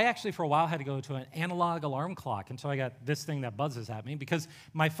 I actually, for a while, had to go to an analog alarm clock until I got this thing that buzzes at me because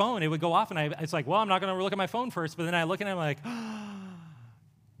my phone, it would go off and it's like, well, I'm not going to look at my phone first. But then I look at it and I'm like,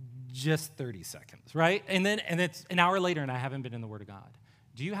 just 30 seconds, right? And it's an hour later and I haven't been in the Word of God.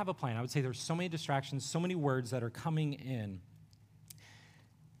 Do you have a plan? I would say there's so many distractions, so many words that are coming in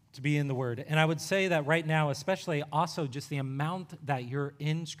to be in the Word. And I would say that right now, especially also just the amount that you're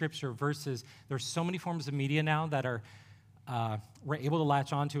in Scripture versus there's so many forms of media now that are we're able to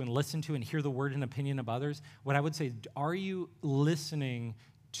latch onto and listen to and hear the word and opinion of others. What I would say, are you listening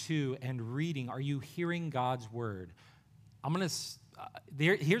to and reading? Are you hearing God's Word?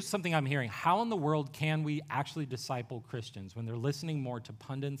 Here's something I'm hearing. How in the world can we actually disciple Christians when they're listening more to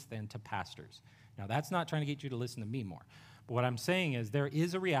pundits than to pastors? Now, that's not trying to get you to listen to me more. But what I'm saying is there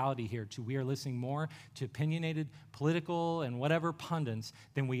is a reality here to we are listening more to opinionated, political, and whatever pundits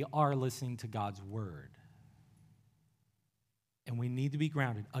than we are listening to God's Word. And we need to be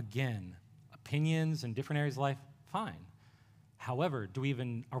grounded. Again, opinions in different areas of life, fine. However,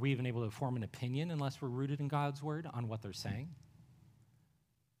 are we even able to form an opinion unless we're rooted in God's Word on what they're saying?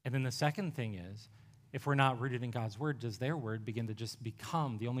 And then the second thing is, if we're not rooted in God's Word, does their word begin to just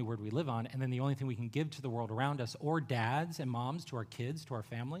become the only word we live on, and then the only thing we can give to the world around us, or dads and moms, to our kids, to our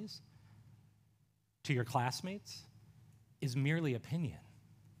families, to your classmates, is merely opinion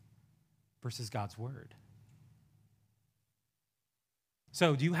versus God's Word?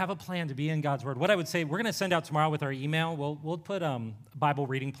 So do you have a plan to be in God's Word? What I would say, we're going to send out tomorrow with our email. We'll put a Bible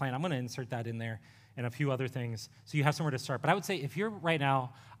reading plan. I'm going to insert that in there and a few other things so you have somewhere to start. But I would say if you're right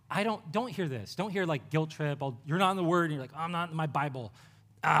now, don't hear this. Don't hear like guilt trip. You're not in the Word, and you're like, I'm not in my Bible.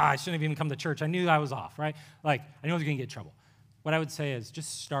 I shouldn't have even come to church. I knew I was off, right? Like, I knew I was going to get in trouble. What I would say is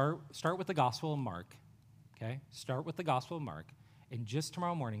just start with the Gospel of Mark, okay? Start with the Gospel of Mark, and just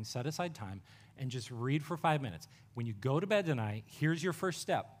tomorrow morning, set aside time and just read for 5 minutes. When you go to bed tonight, here's your first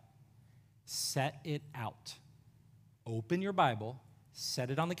step. Set it out. Open your Bible, set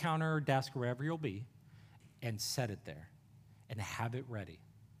it on the counter or desk, wherever you'll be, and set it there and have it ready,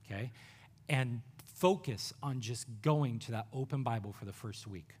 okay? And focus on just going to that open Bible for the first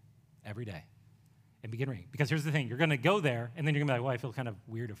week every day and begin reading. Because here's the thing, you're going to go there, and then you're going to be like, well, I feel kind of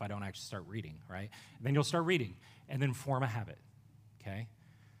weird if I don't actually start reading, right? And then you'll start reading, and then form a habit, okay?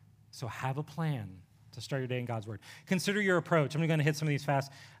 So have a plan to start your day in God's Word. Consider your approach. I'm going to hit some of these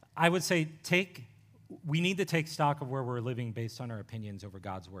fast. I would say we need to take stock of where we're living based on our opinions over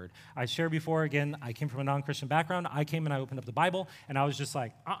God's Word. I shared before, again, I came from a non-Christian background. I came and I opened up the Bible, and I was just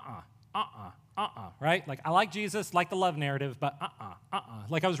like, right? Like, I like Jesus, like the love narrative, but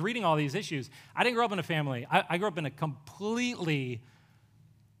Like, I was reading all these issues. I didn't grow up in a family. I grew up in a completely,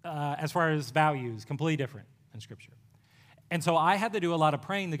 as far as values, completely different in Scripture. And so I had to do a lot of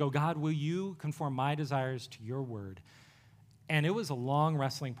praying to go, God, will you conform my desires to your word? And it was a long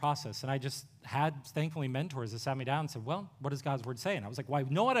wrestling process. And I just had, thankfully, mentors that sat me down and said, well, what does God's word say? And I was like, well,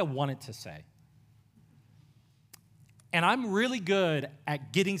 I know what I want it to say. And I'm really good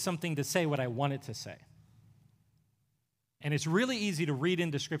at getting something to say what I want it to say. And it's really easy to read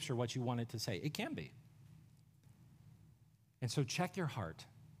into Scripture what you want it to say. It can be. And so check your heart.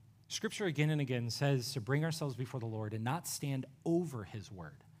 Scripture again and again says to bring ourselves before the Lord and not stand over his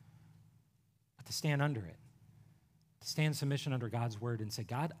word, but to stand under it, to stand in submission under God's word and say,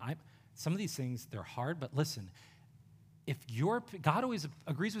 God, some of these things, they're hard, but listen, if God always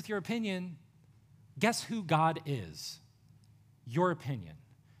agrees with your opinion, guess who God is? Your opinion.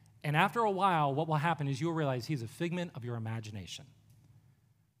 And after a while, what will happen is you'll realize he's a figment of your imagination.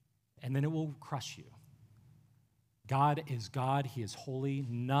 And then it will crush you. God is God. He is holy.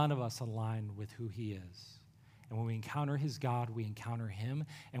 None of us align with who he is. And when we encounter his God, we encounter him,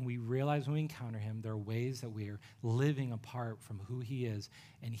 and we realize when we encounter him, there are ways that we are living apart from who he is,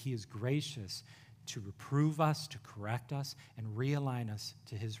 and he is gracious to reprove us, to correct us, and realign us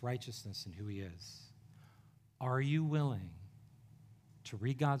to his righteousness and who he is. Are you willing to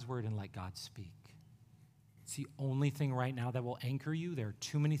read God's word and let God speak? It's the only thing right now that will anchor you. There are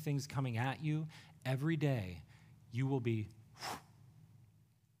too many things coming at you. Every day, you will be.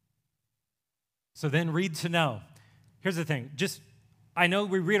 So then read to know. Here's the thing. I know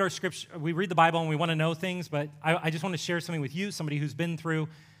we read our scripture, we read the Bible and we want to know things, but I just want to share something with you, somebody who's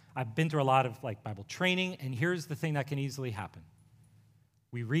I've been through a lot of Bible training, and here's the thing that can easily happen.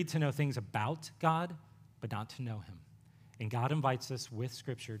 We read to know things about God, but not to know him. And God invites us with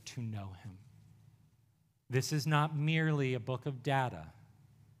scripture to know him. This is not merely a book of data.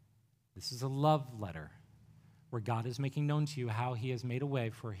 This is a love letter where God is making known to you how he has made a way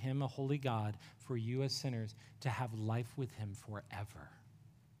for him, a holy God, for you as sinners to have life with him forever.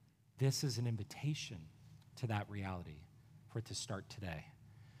 This is an invitation to that reality for it to start today.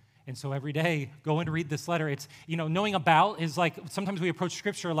 And so every day, go in to read this letter. It's, knowing about is sometimes we approach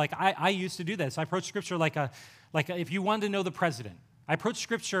scripture I used to do this. I approach scripture if you wanted to know the president. I approach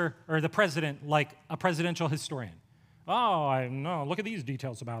scripture or the president like a presidential historian. Oh, I know. Look at these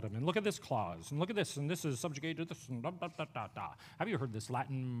details about him, and look at this clause, and look at this, and this is subjugated to this, and blah, blah, blah, blah, blah. Have you heard this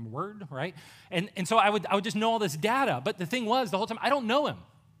Latin word, right? And so I would just know all this data, but the thing was, the whole time, I don't know him.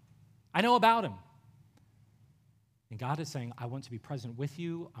 I know about him. And God is saying, I want to be present with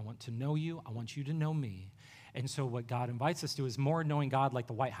you. I want to know you. I want you to know me. And so what God invites us to is more knowing God like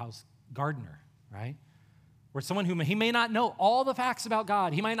the White House gardener, right? Where someone who he may not know all the facts about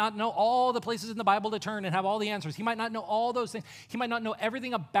God. He might not know all the places in the Bible to turn and have all the answers. He might not know all those things. He might not know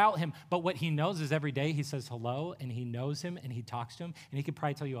everything about him. But what he knows is every day he says hello, and he knows him, and he talks to him, and he could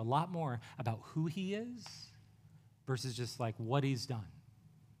probably tell you a lot more about who he is versus just what he's done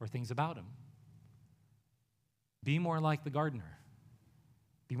or things about him. Be more like the gardener.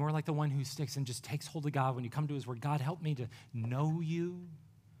 Be more like the one who sticks and just takes hold of God when you come to his word. God, help me to know you.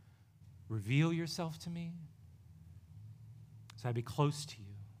 Reveal yourself to me. So I'd be close to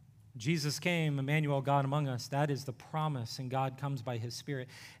you. Jesus came, Emmanuel, God among us. That is the promise, and God comes by his Spirit.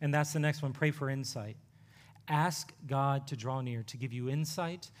 And that's the next one. Pray for insight. Ask God to draw near, to give you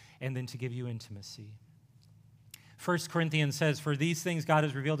insight, and then to give you intimacy. 1 Corinthians says, for these things God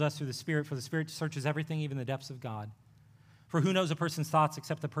has revealed to us through the Spirit, for the Spirit searches everything, even the depths of God. For who knows a person's thoughts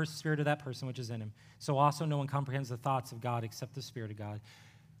except the spirit of that person which is in him? So also no one comprehends the thoughts of God except the Spirit of God.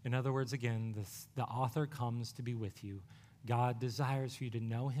 In other words, again, the author comes to be with you. God desires for you to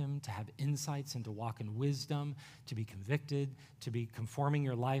know him, to have insights and to walk in wisdom, to be convicted, to be conforming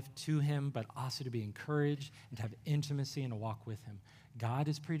your life to him, but also to be encouraged and to have intimacy and to walk with him. God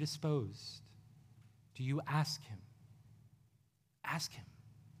is predisposed. Do you ask him? Ask him.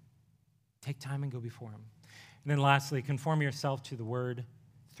 Take time and go before him. And then lastly, conform yourself to the word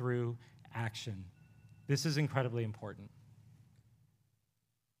through action. This is incredibly important.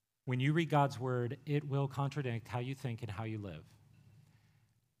 When you read God's word, it will contradict how you think and how you live.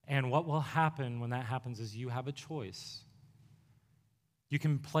 And what will happen when that happens is you have a choice. You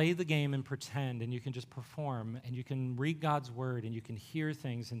can play the game and pretend, and you can just perform, and you can read God's word, and you can hear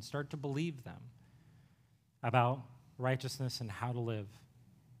things and start to believe them about righteousness and how to live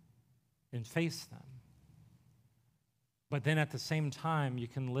and face them. But then at the same time, you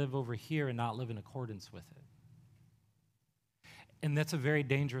can live over here and not live in accordance with it. And that's a very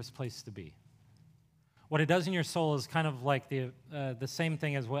dangerous place to be. What it does in your soul is kind of like the same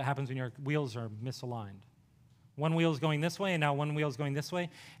thing as what happens when your wheels are misaligned. One wheel is going this way, and now one wheel is going this way.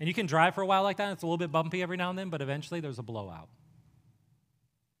 And you can drive for a while like that. It's a little bit bumpy every now and then, but eventually there's a blowout.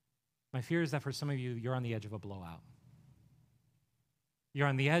 My fear is that for some of you, you're on the edge of a blowout. You're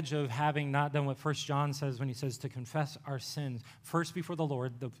on the edge of having not done what 1 John says when he says to confess our sins first before the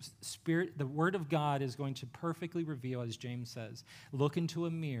Lord. The Spirit, the Word of God is going to perfectly reveal, as James says, look into a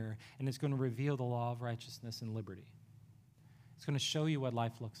mirror, and it's going to reveal the law of righteousness and liberty. It's going to show you what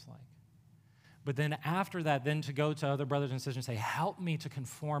life looks like. But then after that, then to go to other brothers and sisters and say, help me to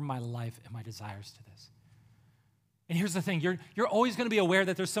conform my life and my desires to this. And here's the thing, you're always going to be aware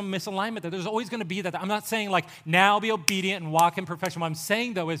that there's some misalignment, that there's always going to be that. I'm not saying now be obedient and walk in perfection. What I'm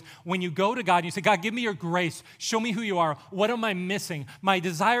saying, though, is when you go to God and you say, God, give me your grace. Show me who you are. What am I missing? My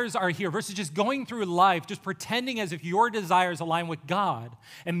desires are here. Versus just going through life, just pretending as if your desires align with God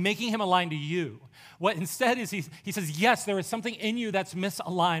and making him align to you. What instead is he says, yes, there is something in you that's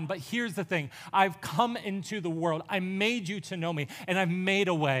misaligned, but here's the thing. I've come into the world. I made you to know me, and I've made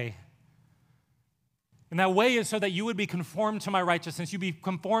a way. And that way is so that you would be conformed to my righteousness. You be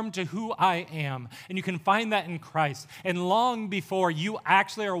conformed to who I am. And you can find that in Christ. And long before you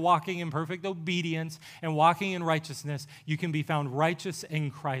actually are walking in perfect obedience and walking in righteousness, you can be found righteous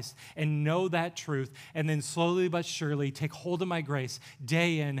in Christ and know that truth. And then slowly but surely take hold of my grace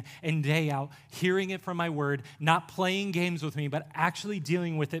day in and day out, hearing it from my word, not playing games with me, but actually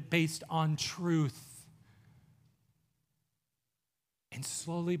dealing with it based on truth. And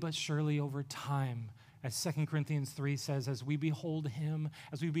slowly but surely over time, as 2 Corinthians 3 says, as we behold him,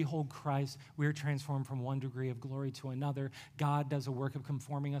 as we behold Christ, we are transformed from one degree of glory to another. God does a work of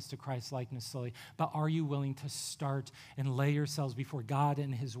conforming us to Christ's likeness slowly. But are you willing to start and lay yourselves before God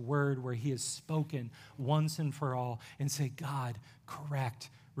and his word where he has spoken once and for all and say, God,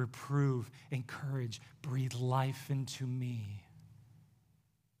 correct, reprove, encourage, breathe life into me.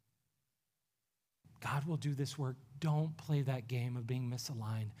 God will do this work. Don't play that game of being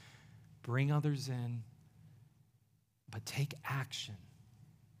misaligned. Bring others in, but take action.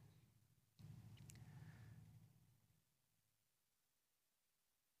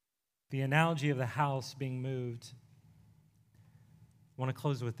 The analogy of the house being moved, I want to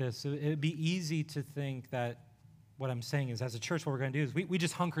close with this. It'd be easy to think that what I'm saying is, as a church, what we're going to do is we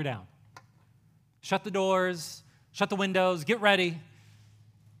just hunker down. Shut the doors, shut the windows, get ready.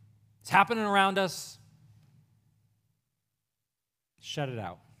 It's happening around us. Shut it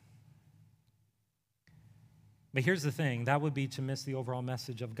out. But here's the thing, that would be to miss the overall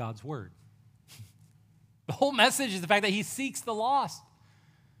message of God's word. The whole message is the fact that he seeks the lost.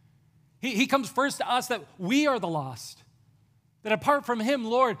 He comes first to us that we are the lost. That apart from him,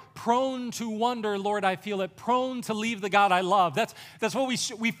 Lord, prone to wonder, Lord, I feel it, prone to leave the God I love. That's what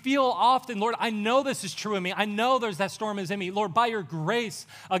we feel often. Lord, I know this is true in me. I know there's that storm is in me. Lord, by your grace,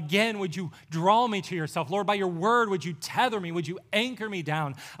 again, would you draw me to yourself? Lord, by your word, would you tether me? Would you anchor me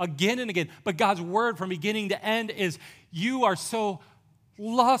down again and again? But God's word from beginning to end is, you are so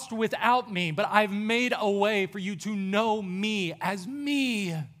lost without me, but I've made a way for you to know me as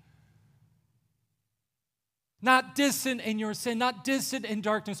me. Not distant in your sin, not distant in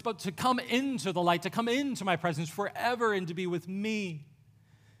darkness, but to come into the light, to come into my presence forever and to be with me.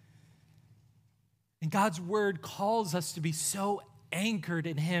 And God's word calls us to be so anchored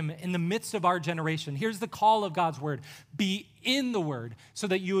in him in the midst of our generation. Here's the call of God's word. Be in the word so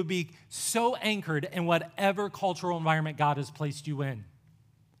that you would be so anchored in whatever cultural environment God has placed you in.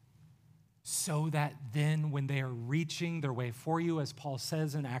 So that then when they are reaching their way for you, as Paul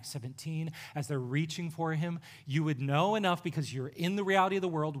says in Acts 17, as they're reaching for him, you would know enough because you're in the reality of the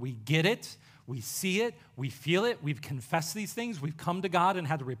world. We get it. We see it. We feel it. We've confessed these things. We've come to God and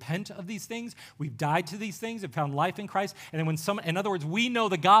had to repent of these things. We've died to these things and found life in Christ. And then in other words, we know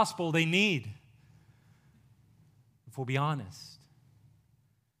the gospel they need. If we'll be honest.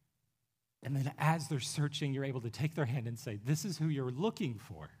 And then as they're searching, you're able to take their hand and say, this is who you're looking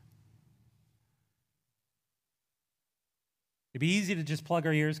for. It'd be easy to just plug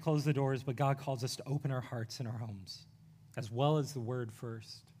our ears, close the doors, but God calls us to open our hearts and our homes, as well as the word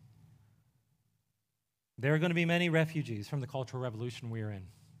first. There are going to be many refugees from the cultural revolution we are in.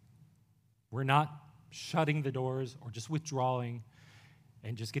 We're not shutting the doors or just withdrawing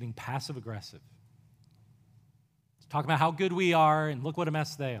and just getting passive aggressive. Talking about how good we are and look what a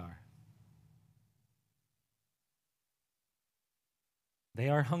mess they are. They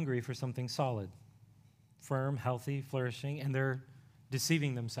are hungry for something solid. Firm, healthy, flourishing, and they're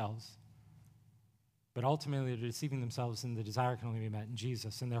deceiving themselves. But ultimately, they're deceiving themselves, and the desire can only be met in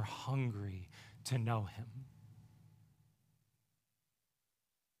Jesus, and they're hungry to know him.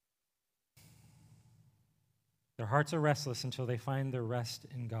 Their hearts are restless until they find their rest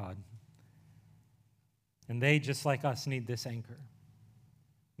in God. And they, just like us, need this anchor.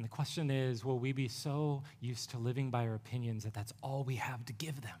 And the question is, will we be so used to living by our opinions that that's all we have to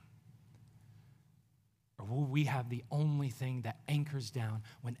give them? Or will we have the only thing that anchors down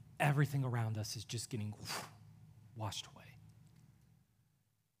when everything around us is just getting washed away?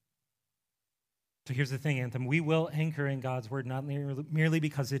 So here's the thing, Anthem. We will anchor in God's word not merely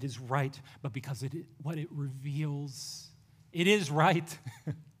because it is right, but because what it reveals. It is right.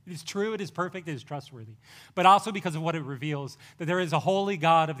 It is true. It is perfect. It is trustworthy. But also because of what it reveals, that there is a holy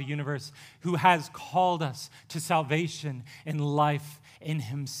God of the universe who has called us to salvation and life in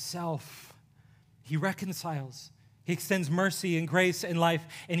himself. He reconciles. He extends mercy and grace and life,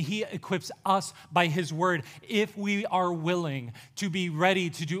 and he equips us by his word if we are willing to be ready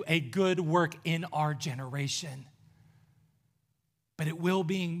to do a good work in our generation. But it will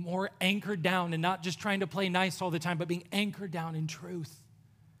be more anchored down and not just trying to play nice all the time, but being anchored down in truth.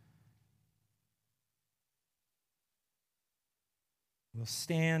 We'll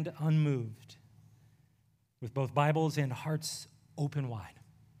stand unmoved with both Bibles and hearts open wide,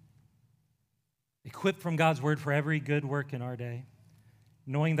 equipped from God's word for every good work in our day,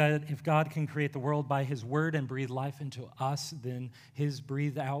 knowing that if God can create the world by his word and breathe life into us, then his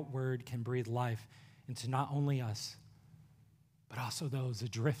breathed out word can breathe life into not only us, but also those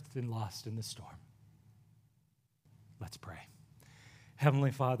adrift and lost in the storm. Let's pray.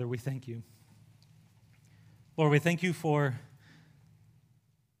 Heavenly Father, we thank you. Lord, we thank you for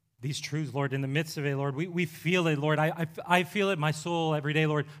these truths, Lord, in the midst of it, Lord. We feel it, Lord. I feel it, my soul, every day,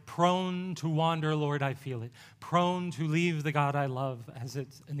 Lord. Prone to wander, Lord, I feel it. Prone to leave the God I love, as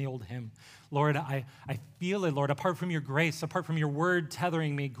it's in the old hymn. Lord, I feel it, Lord, apart from your grace, apart from your word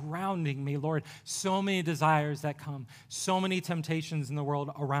tethering me, grounding me, Lord. So many desires that come, so many temptations in the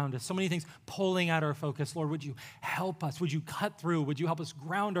world around us, so many things pulling at our focus. Lord, would you help us? Would you cut through? Would you help us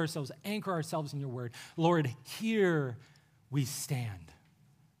ground ourselves, anchor ourselves in your word? Lord, here we stand.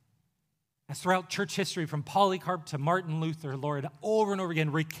 As throughout church history, from Polycarp to Martin Luther, Lord, over and over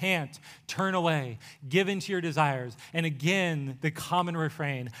again, recant, turn away, give into your desires. And again, the common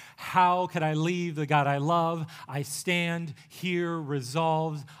refrain, how could I leave the God I love? I stand here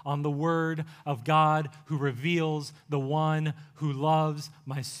resolved on the word of God who reveals the one who loves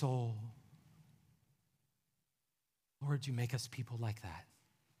my soul. Lord, you make us people like that.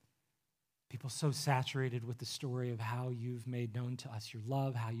 People so saturated with the story of how you've made known to us your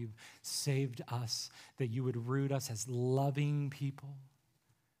love, how you've saved us, that you would root us as loving people,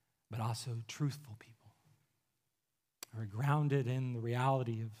 but also truthful people. We're grounded in the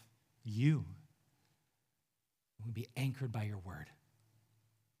reality of you. We'll be anchored by your word.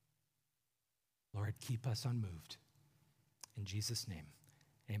 Lord, keep us unmoved. In Jesus' name,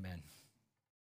 amen.